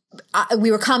 which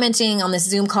we were commenting on this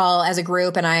Zoom call as a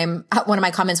group, and one of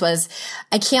my comments was,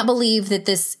 I can't believe that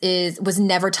this was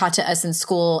never taught to us in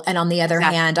school. And on the other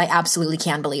hand, I absolutely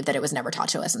can believe that it was never taught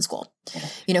to us in school. Yeah.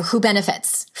 You know, who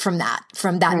benefits from that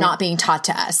right. not being taught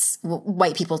to us?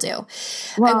 White people do.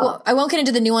 Well, I won't get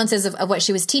into the nuances of what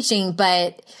she was teaching,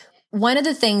 but one of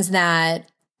the things that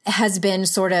has been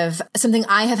sort of something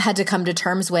I have had to come to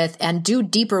terms with and do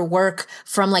deeper work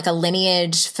from like a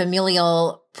lineage,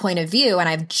 familial point of view. And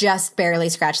I've just barely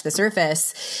scratched the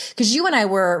surface, because you and I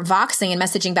were voxing and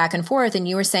messaging back and forth, and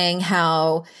you were saying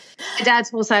how my dad's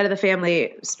whole side of the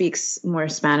family speaks more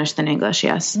Spanish than English.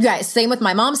 Yes. Right. Same with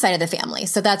my mom's side of the family.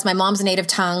 So that's my mom's native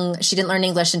tongue. She didn't learn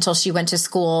English until she went to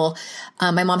school.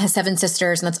 My mom has 7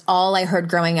 sisters, and that's all I heard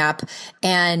growing up.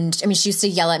 And I mean, she used to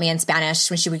yell at me in Spanish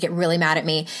when she would get really mad at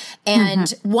me.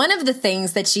 And one of the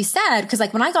things that she said, because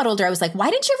like when I got older, I was like, why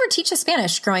didn't you ever teach us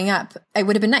Spanish growing up? It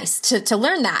would have been nice to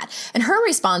learn that. And her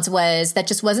response was that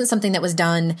just wasn't something that was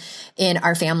done in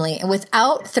our family. And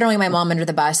without throwing my mom under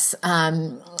the bus,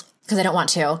 because I don't want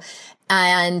to,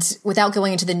 and without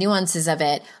going into the nuances of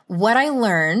it, what I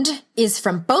learned is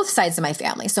from both sides of my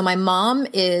family. So my mom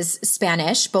is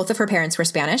Spanish. Both of her parents were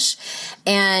Spanish.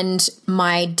 And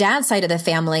my dad's side of the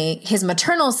family, his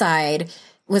maternal side,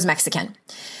 was Mexican.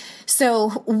 So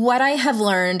what I have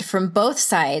learned from both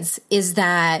sides is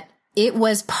that it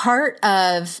was part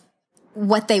of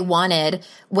what they wanted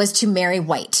was to marry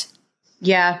white.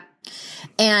 Yeah.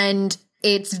 And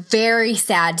it's very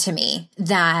sad to me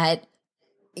that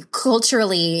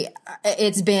culturally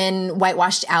it's been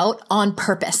whitewashed out on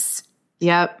purpose.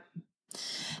 Yep.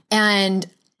 And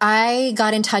I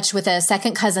got in touch with a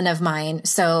second cousin of mine.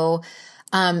 So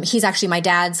he's actually my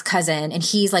dad's cousin, and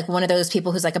he's like one of those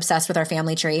people who's like obsessed with our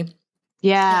family tree.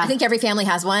 Yeah. I think every family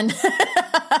has one.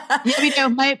 Yeah, we do.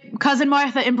 My cousin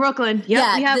Martha in Brooklyn.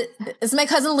 Yep, yeah, this is my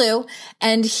cousin Lou.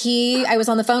 And I was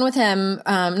on the phone with him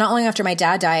not long after my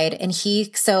dad died. And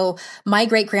so my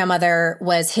great grandmother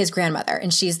was his grandmother,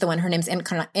 and she's the one, her name's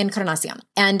Encarnacion.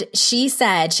 And she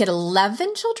said she had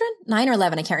 11 children, 9 or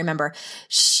 11, I can't remember.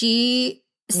 She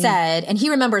said, and he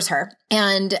remembers her.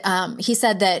 And he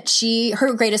said that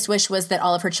her greatest wish was that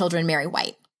all of her children marry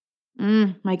white.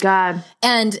 My God.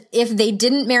 And if they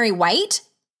didn't marry white,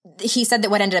 he said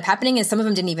that what ended up happening is some of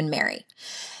them didn't even marry.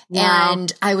 Wow.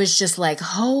 And I was just like,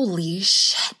 holy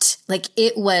shit. Like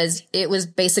it was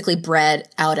basically bred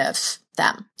out of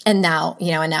them. And now,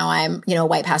 I'm, a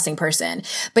white passing person,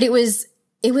 but it was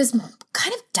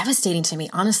kind of devastating to me,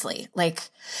 honestly. Like,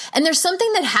 and there's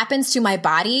something that happens to my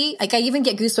body. Like I even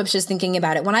get goosebumps just thinking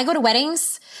about it. When I go to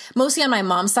weddings, mostly on my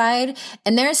mom's side,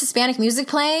 and there's Hispanic music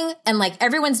playing, and like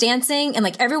everyone's dancing, and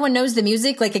like everyone knows the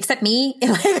music, like except me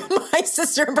and like my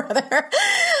sister and brother,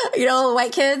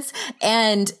 white kids.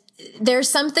 And there's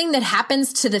something that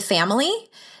happens to the family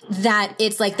that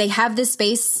it's like they have this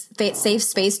safe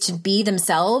space to be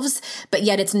themselves, but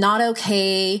yet it's not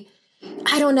okay.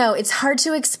 I don't know. It's hard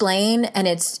to explain, and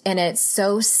it's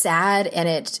so sad, and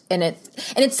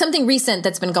it's something recent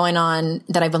that's been going on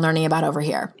that I've been learning about over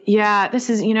here. Yeah, this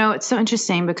is, it's so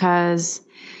interesting because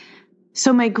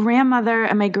so my grandmother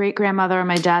and my great grandmother on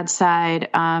my dad's side,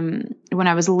 when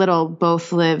I was little,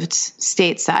 both lived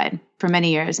stateside for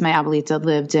many years. My abuelita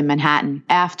lived in Manhattan.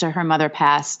 After her mother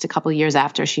passed, a couple of years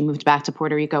after, she moved back to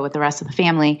Puerto Rico with the rest of the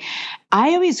family.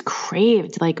 I always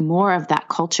craved like more of that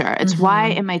culture. It's why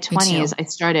in my 20s I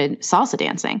started salsa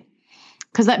dancing.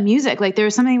 Because that music, like there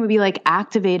was something that would be like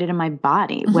activated in my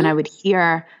body when I would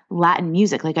hear Latin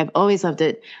music. Like I've always loved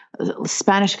it.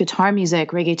 Spanish guitar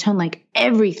music, reggaeton, like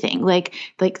everything, like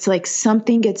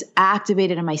something gets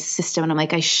activated in my system. And I'm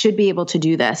like, I should be able to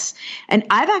do this. And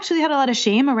I've actually had a lot of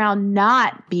shame around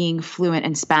not being fluent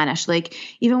in Spanish. Like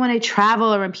even when I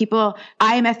travel or when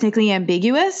I am ethnically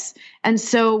ambiguous. And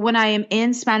so when I am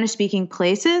in Spanish speaking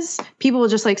places, people will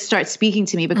just like start speaking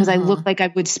to me because I look like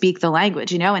I would speak the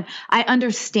language, and I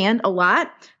understand a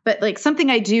lot, but like something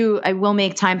I will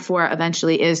make time for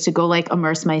eventually is to go like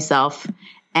immerse myself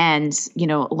and,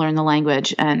 learn the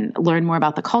language and learn more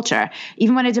about the culture.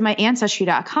 Even when I did my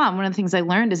ancestry.com, one of the things I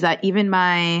learned is that even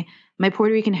my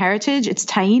Puerto Rican heritage, it's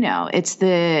Taino. It's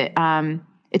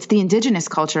the indigenous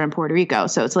culture in Puerto Rico.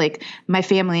 So it's like my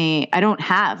family,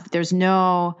 there's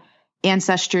no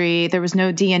ancestry. There was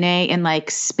no DNA in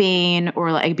like Spain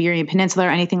or like Iberian Peninsula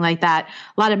or anything like that.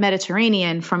 A lot of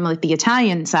Mediterranean from like the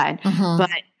Italian side, but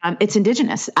it's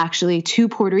indigenous actually to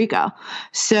Puerto Rico.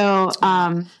 So,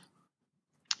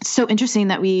 so interesting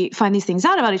that we find these things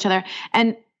out about each other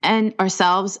and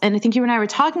ourselves. And I think you and I were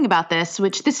talking about this,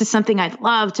 which this is something I'd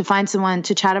love to find someone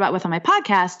to chat about with on my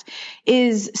podcast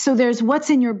is, so there's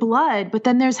what's in your blood, but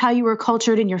then there's how you were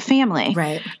cultured in your family.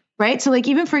 Right. right? So like,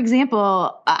 even for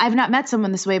example, I've not met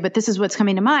someone this way, but this is what's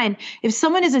coming to mind. If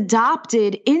someone is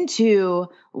adopted into,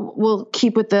 we'll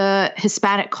keep with the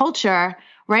Hispanic culture,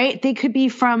 right? They could be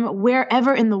from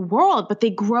wherever in the world, but they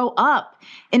grow up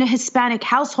in a Hispanic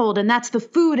household, and that's the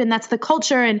food and that's the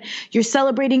culture. And you're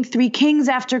celebrating Three Kings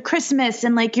after Christmas,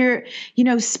 and like you're,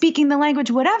 speaking the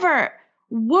language, whatever.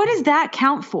 What does that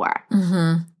count for?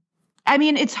 Mm-hmm. I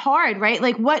mean, it's hard, right?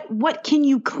 Like what can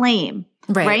you claim?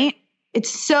 Right? It's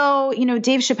so,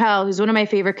 Dave Chappelle, who's one of my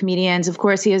favorite comedians, of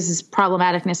course, he has this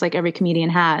problematicness like every comedian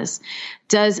has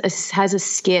a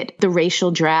skit, The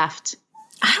Racial Draft.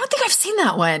 I don't think I've seen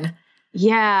that one.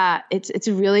 Yeah, it's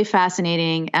really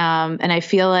fascinating. And I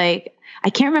feel like, I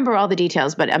can't remember all the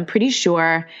details, but I'm pretty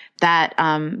sure that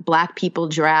Black people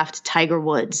draft Tiger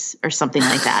Woods or something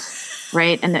like that,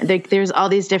 right? And there's all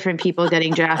these different people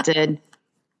getting drafted.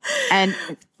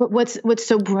 But what's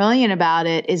so brilliant about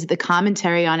it is the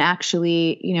commentary on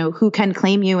actually, who can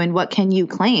claim you and what can you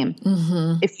claim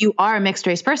if you are a mixed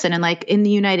race person. And like in the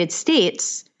United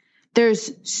States,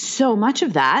 there's so much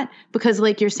of that because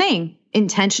like you're saying,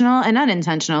 intentional and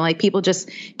unintentional, like people just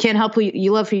can't help who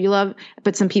you love,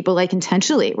 but some people like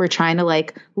intentionally, we're trying to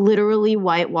like literally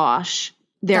whitewash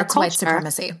their culture. White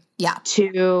supremacy. Yeah.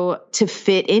 To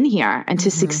fit in here and to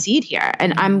succeed here.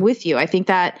 And I'm with you. I think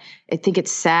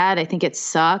it's sad. I think it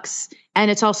sucks.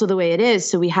 And it's also the way it is.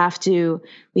 So we have to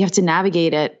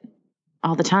navigate it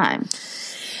all the time.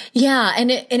 Yeah.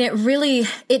 And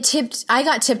I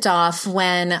got tipped off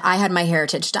when I had my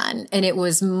heritage done, and it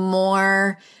was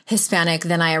more Hispanic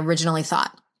than I originally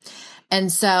thought.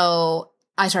 And so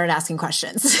I started asking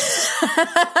questions.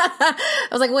 I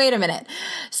was like, wait a minute.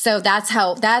 So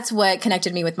that's what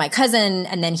connected me with my cousin.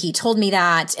 And then he told me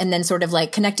that, and then sort of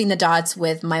like connecting the dots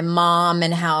with my mom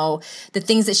and how the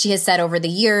things that she has said over the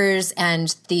years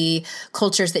and the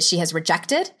cultures that she has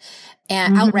rejected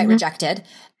and outright rejected,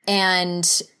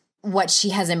 and what she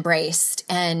has embraced.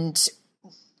 And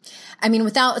I mean,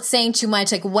 without saying too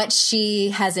much, like what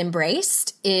she has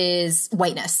embraced is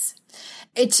whiteness.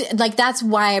 It's like, that's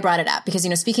why I brought it up, because,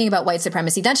 speaking about white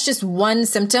supremacy, that's just one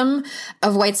symptom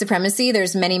of white supremacy.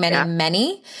 There's many,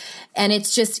 many. And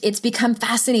it's become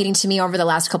fascinating to me over the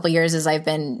last couple of years as I've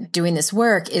been doing this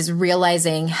work, is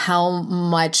realizing how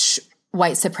much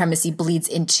white supremacy bleeds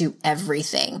into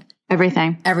everything.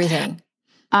 Everything.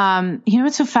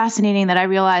 What's so fascinating that I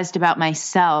realized about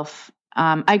myself?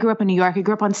 I grew up in New York. I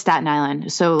grew up on Staten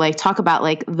Island. So like, talk about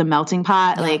like the melting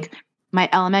pot, like my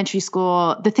elementary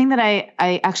school, the thing that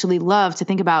I actually love to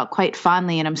think about quite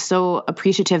fondly, and I'm so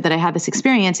appreciative that I had this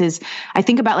experience, is I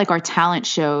think about like our talent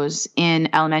shows in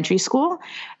elementary school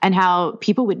and how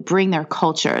people would bring their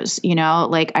cultures,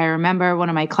 like I remember one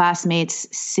of my classmates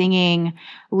singing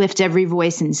Lift Every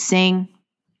Voice and Sing.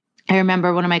 I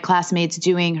remember one of my classmates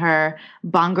doing her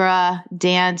Bhangra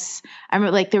dance. I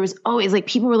remember like there was always like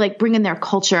people were like bringing their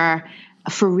culture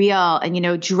for real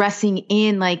and, dressing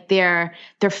in like their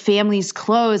family's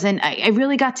clothes. And I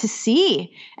really got to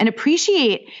see and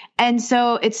appreciate. And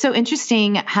so it's so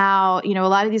interesting how, a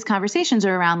lot of these conversations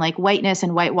are around like whiteness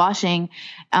and whitewashing.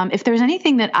 If there's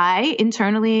anything that I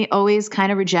internally always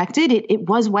kind of rejected, it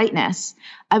was whiteness.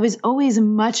 I was always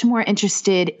much more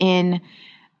interested in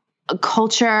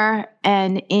culture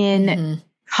and in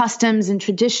customs and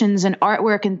traditions and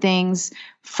artwork and things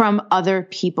from other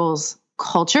people's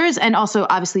cultures, and also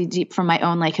obviously deep from my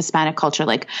own like Hispanic culture.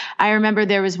 Like I remember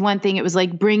there was one thing, it was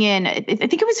like bring in, I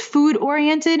think it was food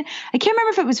oriented. I can't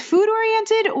remember if it was food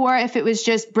oriented or if it was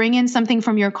just bring in something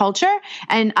from your culture.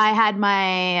 And I had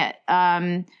my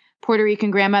Puerto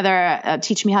Rican grandmother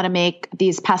teach me how to make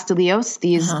these pastelillos,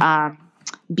 these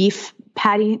beef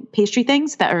patty pastry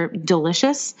things that are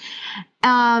delicious.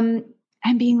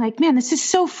 And being like, man, this is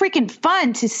so freaking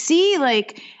fun to see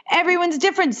like everyone's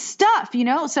different stuff,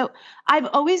 So I've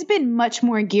always been much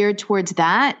more geared towards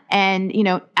that. And,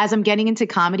 as I'm getting into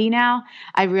comedy now,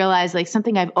 I realize like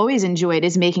something I've always enjoyed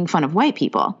is making fun of white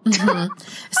people.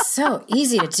 So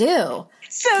easy to do.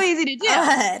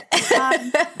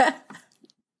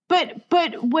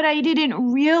 But what I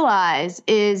didn't realize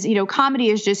is, comedy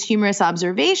is just humorous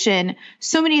observation.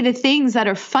 So many of the things that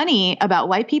are funny about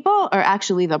white people are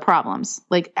actually the problems,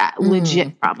 like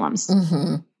legit problems.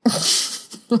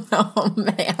 Oh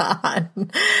man.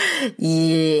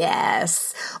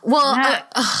 Yes. Well,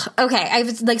 okay. I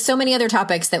have like so many other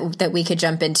topics that we could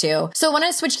jump into. So I want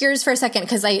to switch gears for a second,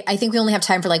 because I think we only have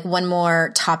time for like one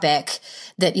more topic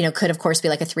that, could of course be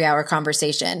like a 3-hour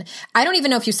conversation. I don't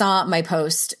even know if you saw my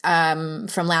post from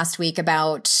last week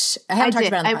about, I haven't talked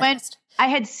about it on the podcast. I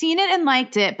had seen it and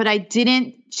liked it, but I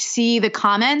didn't see the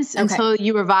comments until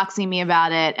you were voxing me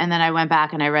about it. And then I went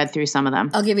back and I read through some of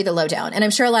them. I'll give you the lowdown. And I'm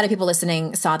sure a lot of people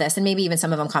listening saw this, and maybe even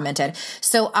some of them commented.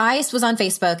 So I was on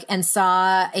Facebook and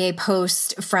saw a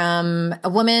post from a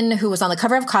woman who was on the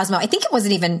cover of Cosmo. I think it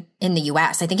wasn't even in the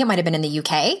US. I think it might have been in the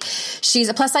UK. She's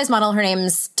a plus size model. Her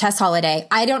name's Tess Holliday.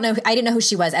 I didn't know who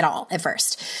she was at all at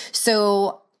first.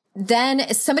 So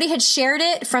then somebody had shared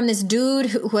it from this dude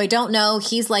who I don't know.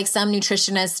 He's like some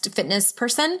nutritionist fitness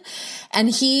person. And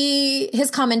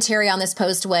his commentary on this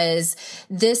post was,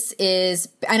 this is,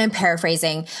 and I'm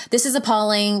paraphrasing, this is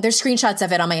appalling. There's screenshots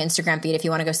of it on my Instagram feed if you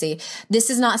want to go see. This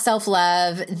is not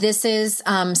self-love. This is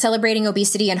celebrating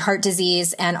obesity and heart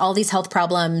disease and all these health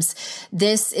problems.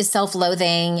 This is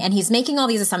self-loathing. And he's making all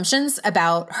these assumptions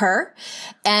about her.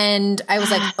 And I was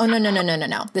like, oh,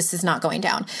 no. This is not going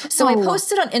down. So I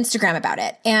posted on Instagram about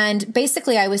it. And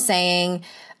basically I was saying,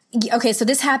 okay, so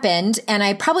this happened and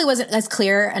I probably wasn't as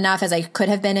clear enough as I could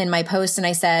have been in my post. And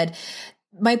I said,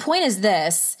 my point is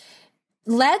this,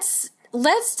 let's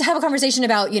have a conversation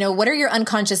about, what are your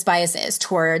unconscious biases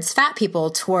towards fat people,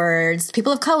 towards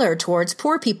people of color, towards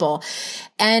poor people.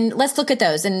 And let's look at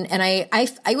those. And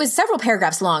I was several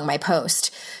paragraphs long, my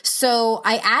post. So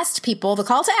I asked people, the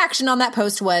call to action on that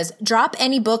post was, drop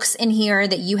any books in here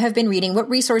that you have been reading. What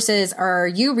resources are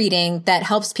you reading that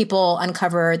helps people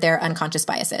uncover their unconscious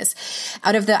biases?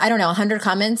 Out of the, 100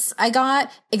 comments I got,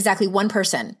 exactly one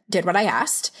person did what I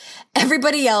asked.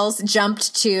 Everybody else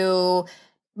jumped to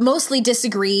mostly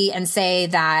disagree and say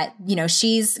that,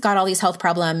 she's got all these health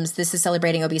problems. This is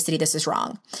celebrating obesity. This is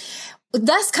wrong.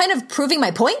 Thus kind of proving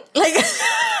my point,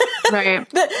 right.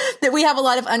 that we have a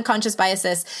lot of unconscious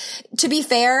biases. To be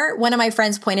fair, one of my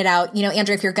friends pointed out,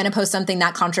 Andrea, if you're going to post something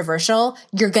that controversial,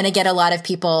 you're going to get a lot of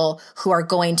people who are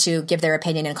going to give their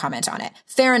opinion and comment on it.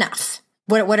 Fair enough.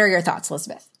 What are your thoughts,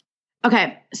 Elizabeth?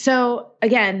 Okay. So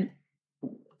again,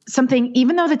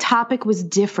 even though the topic was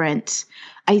different,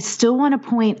 I still want to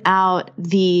point out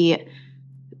the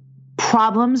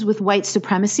problems with white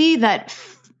supremacy that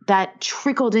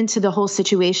trickled into the whole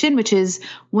situation, which is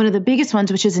one of the biggest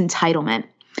ones, which is entitlement.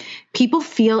 People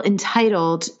feel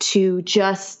entitled to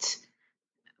just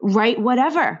write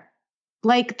whatever.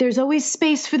 Like there's always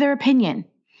space for their opinion,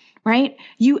 right?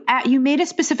 You made a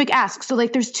specific ask. So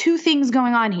like there's two things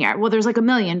going on here. Well, there's like a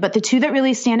million, but the two that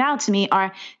really stand out to me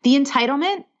are the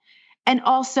entitlement and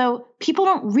also people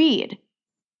don't read.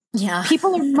 Yeah.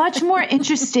 People are much more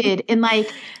interested in like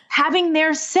having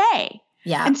their say.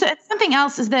 Yeah. And so something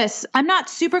else is this. I'm not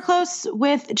super close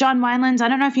with John Winelands. I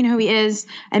don't know if you know who he is.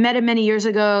 I met him many years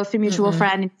ago through a mutual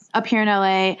friend up here in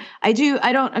LA. I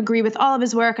don't agree with all of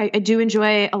his work. I do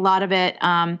enjoy a lot of it.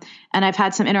 And I've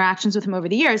had some interactions with him over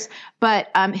the years,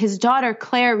 but his daughter,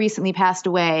 Claire, recently passed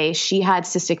away. She had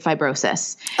cystic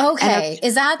fibrosis. Okay.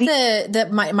 Is that the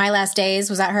My Last Days?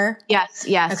 Was that her? Yes.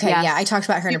 Okay. Yes. Yeah. I talked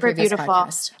about her in a previous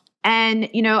podcast. And,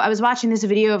 I was watching this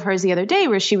video of hers the other day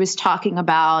where she was talking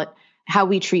about how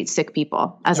we treat sick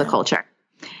people as a culture.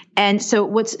 And so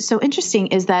what's so interesting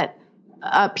is that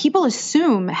people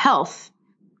assume health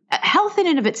in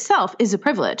and of itself is a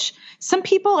privilege. Some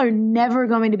people are never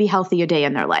going to be healthy a day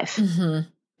in their life. Mm-hmm.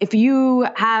 If you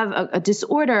have a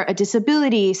disorder, a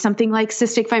disability, something like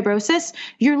cystic fibrosis,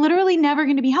 you're literally never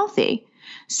going to be healthy.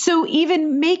 So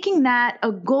even making that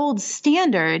a gold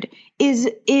standard is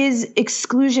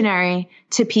exclusionary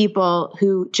to people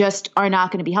who just are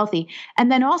not going to be healthy.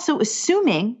 And then also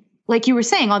assuming, like you were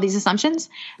saying, all these assumptions,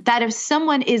 that if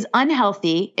someone is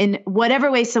unhealthy in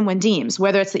whatever way someone deems,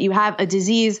 whether it's that you have a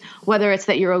disease, whether it's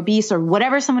that you're obese, or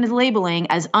whatever someone is labeling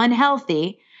as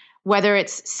unhealthy, whether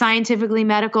it's scientifically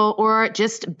medical or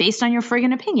just based on your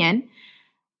friggin' opinion,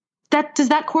 does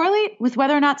that correlate with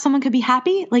whether or not someone could be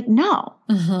happy? Like, no,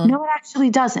 no, it actually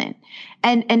doesn't.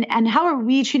 And how are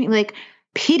we treating, like,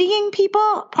 pitying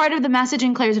people? Part of the message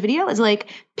in Claire's video is like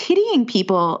pitying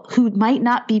people who might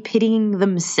not be pitying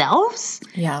themselves.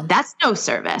 Yeah. That's no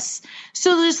service.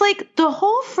 So there's like the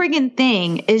whole friggin'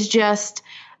 thing is just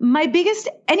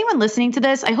anyone listening to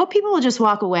this, I hope people will just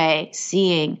walk away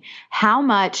seeing how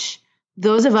much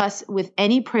those of us with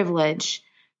any privilege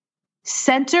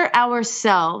center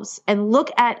ourselves and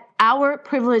look at our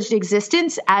privileged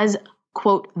existence as,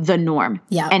 quote, the norm.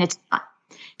 Yeah. And it's not.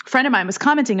 A friend of mine was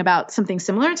commenting about something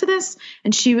similar to this.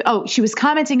 And she was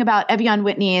commenting about Evian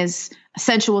Whitney's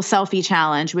sensual selfie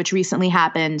challenge, which recently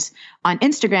happened on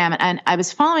Instagram. And I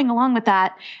was following along with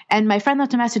that. And my friend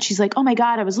left a message. She's like, oh my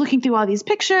God, I was looking through all these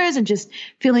pictures and just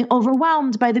feeling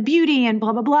overwhelmed by the beauty and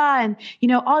blah, blah, blah. And,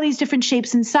 all these different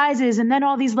shapes and sizes. And then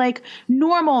all these like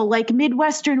normal, like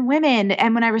Midwestern women.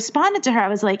 And when I responded to her, I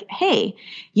was like, hey,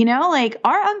 like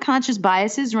our unconscious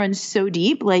biases run so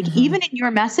deep. Like even in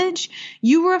your message,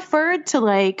 you referred to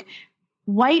like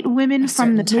white women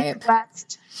from the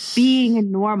Midwest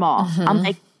being normal. I'm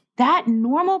like, that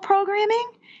normal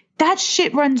programming, that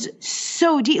shit runs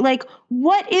so deep. Like,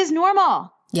 what is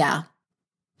normal? Yeah.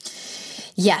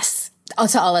 Yes.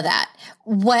 To all of that.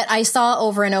 What I saw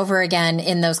over and over again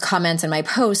in those comments in my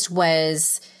post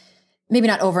was maybe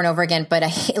not over and over again, but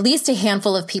at least a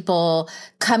handful of people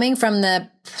coming from the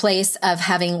place of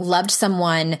having loved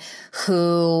someone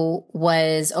who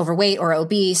was overweight or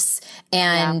obese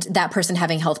and that person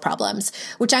having health problems,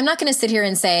 which I'm not going to sit here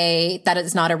and say that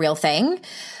it's not a real thing.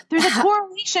 There's a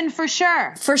correlation for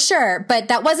sure. For sure. But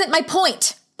that wasn't my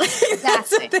point.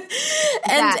 Exactly.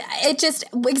 And it just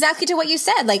exactly to what you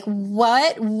said, like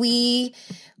what we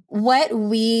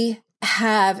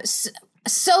have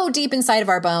so deep inside of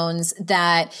our bones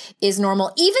that is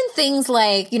normal. Even things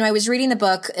like, I was reading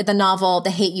the novel,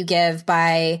 The Hate U Give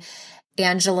by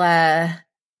Angela,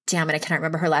 damn it, I cannot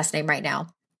remember her last name right now.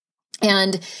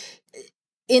 And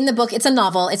in the book, it's a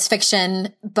novel, it's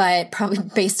fiction, but probably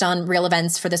based on real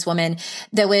events for this woman.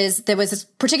 There was this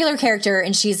particular character,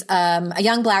 and she's a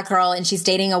young Black girl, and she's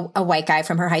dating a white guy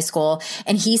from her high school.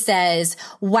 And he says,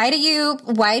 why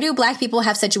do Black people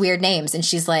have such weird names? And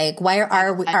she's like, why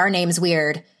are our names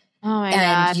weird? Oh my and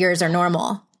God. Yours are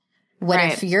normal. What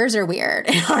if yours are weird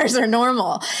and ours are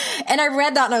normal? And I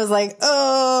read that and I was like,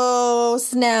 oh,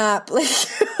 snap. Like,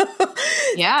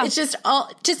 yeah. It's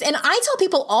and I tell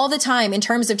people all the time in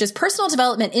terms of just personal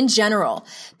development in general,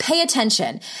 pay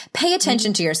attention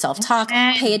to your self-talk,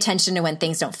 pay attention to when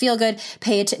things don't feel good,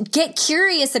 get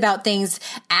curious about things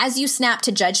as you snap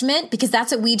to judgment, because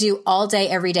that's what we do all day,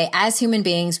 every day as human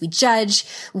beings. We judge,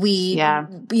 we,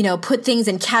 put things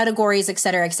in categories, et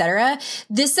cetera, et cetera.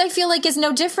 This I feel like is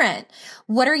no different.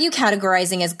 What are you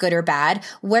categorizing as good or bad?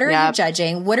 What are you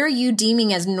judging? What are you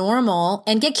deeming as normal?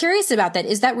 And get curious about that.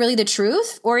 Is that really the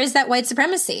truth, or is that white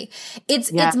supremacy?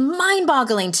 It's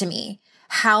mind-boggling to me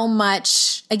how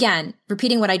much, again,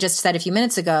 repeating what I just said a few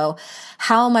minutes ago,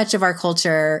 how much of our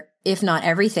culture, if not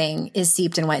everything, is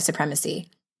seeped in white supremacy.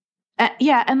 And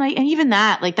even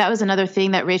that, like, that was another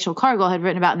thing that Rachel Cargle had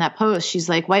written about in that post. She's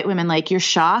like, white women, like, your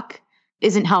shock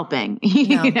isn't helping,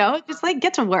 just like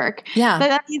get to work. Yeah.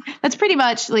 But that's pretty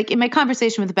much like in my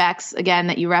conversation with Bex again,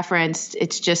 that you referenced,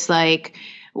 it's just like,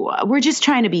 we're just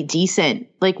trying to be decent.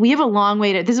 Like we have a long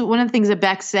way to, this is one of the things that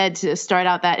Bex said to start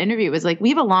out that interview was like, we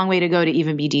have a long way to go to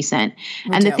even be decent.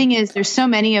 The thing is, there's so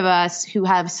many of us who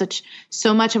have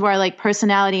so much of our like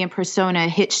personality and persona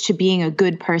hitched to being a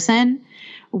good person,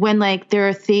 when like there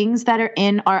are things that are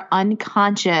in our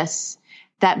unconscious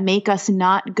that make us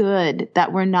not good,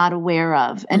 that we're not aware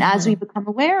of. And as we become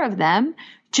aware of them,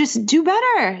 just do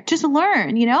better, just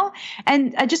learn,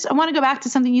 And I want to go back to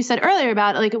something you said earlier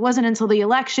about like, it wasn't until the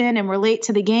election and we're late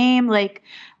to the game, like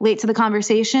late to the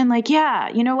conversation. Like, yeah,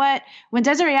 you know what? When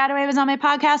Desiree Adaway was on my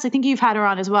podcast, I think you've had her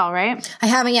on as well, right? I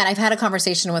haven't yet. I've had a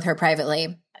conversation with her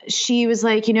privately. She was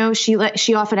like,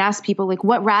 she often asks people like,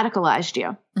 what radicalized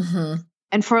you? Mm-hmm.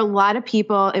 And for a lot of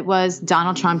people, it was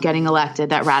Donald Trump getting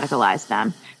elected that radicalized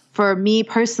them. For me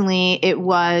personally, it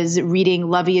was reading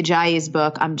Lovey Ajayi's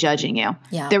book, I'm Judging You.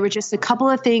 Yeah. There were just a couple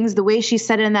of things. The way she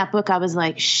said it in that book, I was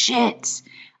like, shit,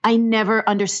 I never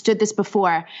understood this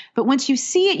before. But once you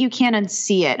see it, you can't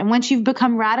unsee it. And once you've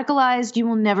become radicalized, you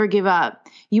will never give up.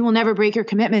 You will never break your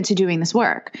commitment to doing this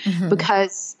work. Mm-hmm.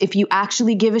 Because if you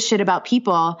actually give a shit about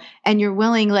people and you're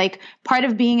willing, like part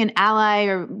of being an ally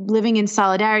or living in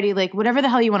solidarity, like whatever the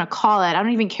hell you want to call it, I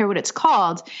don't even care what it's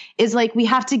called, is like we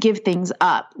have to give things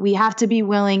up. We have to be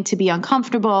willing to be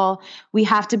uncomfortable. We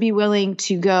have to be willing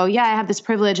to go, yeah, I have this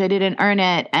privilege, I didn't earn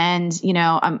it. And,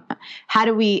 how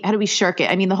do we shirk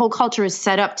it? I mean, the whole culture is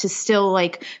set up to still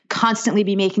like constantly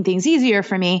be making things easier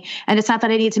for me. And it's not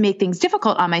that I need to make things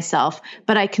difficult on myself,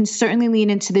 but I can certainly lean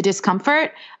into the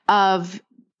discomfort of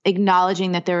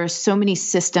acknowledging that there are so many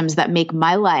systems that make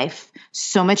my life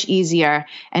so much easier.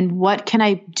 And what can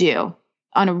I do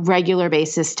on a regular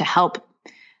basis to help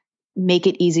make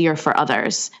it easier for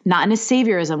others? Not in a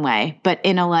saviorism way, but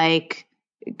in a like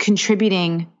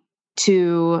contributing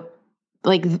to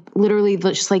like literally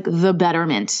just like the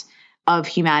betterment of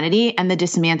humanity and the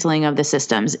dismantling of the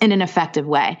systems in an effective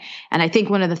way. And I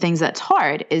think one of the things that's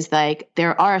hard is like,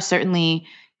 there are certainly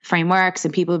frameworks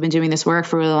and people have been doing this work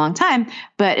for a really long time,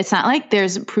 but it's not like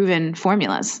there's proven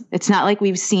formulas. It's not like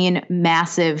we've seen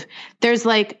massive, there's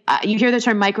like, you hear the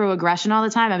term microaggression all the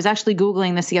time. I was actually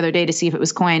Googling this the other day to see if it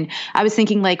was coined. I was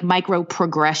thinking like micro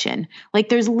progression. Like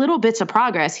there's little bits of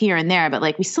progress here and there, but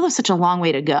like we still have such a long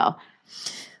way to go.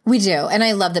 We do. And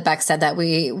I love that Beck said that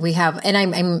we have, and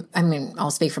I mean, I'll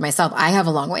speak for myself. I have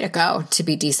a long way to go to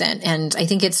be decent. And I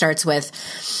think it starts with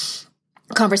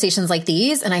conversations like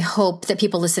these. And I hope that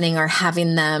people listening are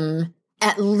having them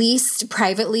at least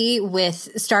privately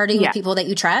starting with people that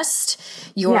you trust,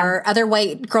 your other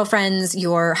white girlfriends,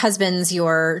 your husbands,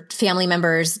 your family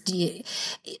members.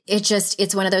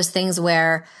 It's one of those things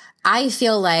where I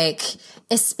feel like,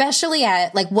 especially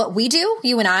at like what we do,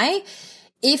 you and I,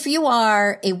 if you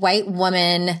are a white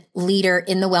woman leader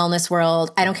in the wellness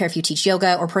world, I don't care if you teach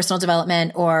yoga or personal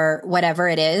development or whatever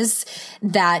it is,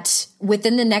 that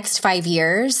within the next 5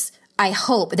 years, I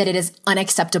hope that it is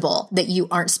unacceptable that you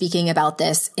aren't speaking about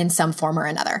this in some form or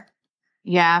another.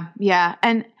 Yeah. Yeah.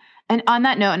 And on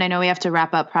that note, and I know we have to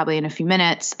wrap up probably in a few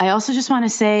minutes, I also just want to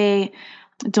say,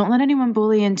 don't let anyone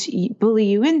bully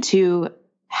you into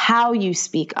how you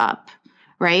speak up.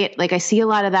 Right? Like I see a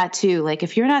lot of that too. Like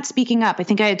if you're not speaking up, I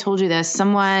think I had told you this,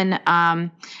 someone, I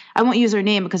won't use her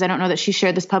name because I don't know that she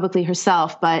shared this publicly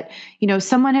herself, but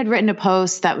someone had written a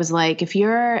post that was like, if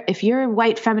your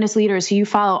white feminist leaders who you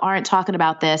follow aren't talking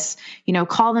about this,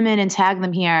 call them in and tag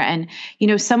them here. And,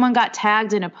 someone got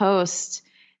tagged in a post,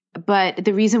 but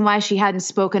the reason why she hadn't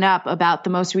spoken up about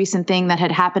the most recent thing that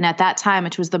had happened at that time,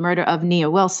 which was the murder of Nia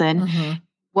Wilson,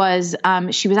 was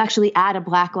she was actually at a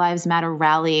Black Lives Matter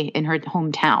rally in her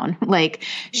hometown. Like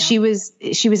she was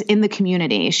in the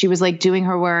community. She was like doing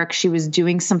her work. She was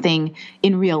doing something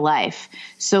in real life.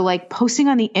 So like posting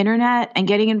on the internet and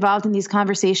getting involved in these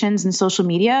conversations and social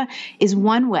media is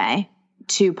one way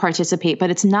to participate, but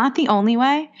it's not the only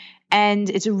way. And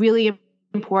it's really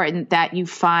important that you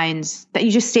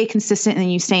just stay consistent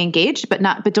and you stay engaged, but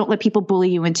don't let people bully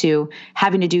you into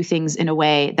having to do things in a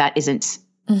way that isn't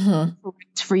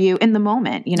for you in the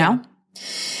moment, Yeah.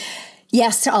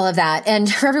 Yes, to all of that.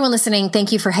 And for everyone listening,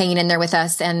 thank you for hanging in there with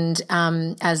us. And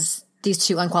as these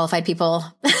two unqualified people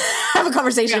have a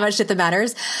conversation about shit that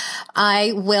matters,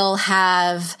 I will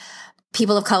have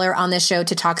people of color on this show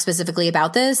to talk specifically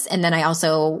about this. And then I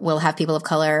also will have people of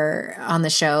color on the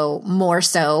show more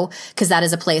so, because that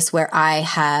is a place where I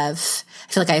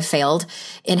feel like I've failed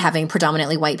in having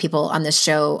predominantly white people on this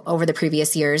show over the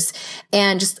previous years,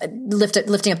 and just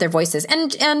lifting up their voices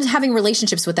and having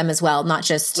relationships with them as well. Not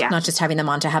just having them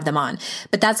on to have them on,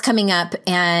 but that's coming up.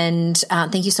 And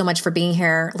thank you so much for being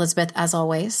here, Elizabeth, as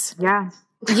always. Yeah.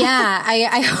 Yeah.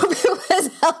 I hope it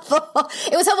was helpful.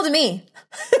 It was helpful to me.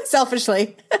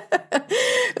 Selfishly.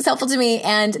 It was helpful to me.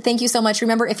 And thank you so much.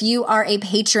 Remember, if you are a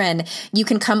patron, you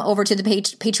can come over to the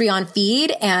Patreon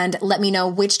feed and let me know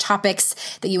which topics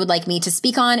that you would like me to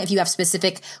speak on. If you have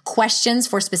specific questions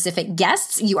for specific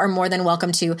guests, you are more than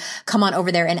welcome to come on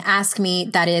over there and ask me.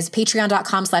 That is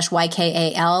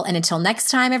patreon.com/YKAL. And until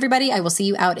next time, everybody, I will see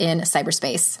you out in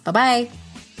cyberspace. Bye-bye.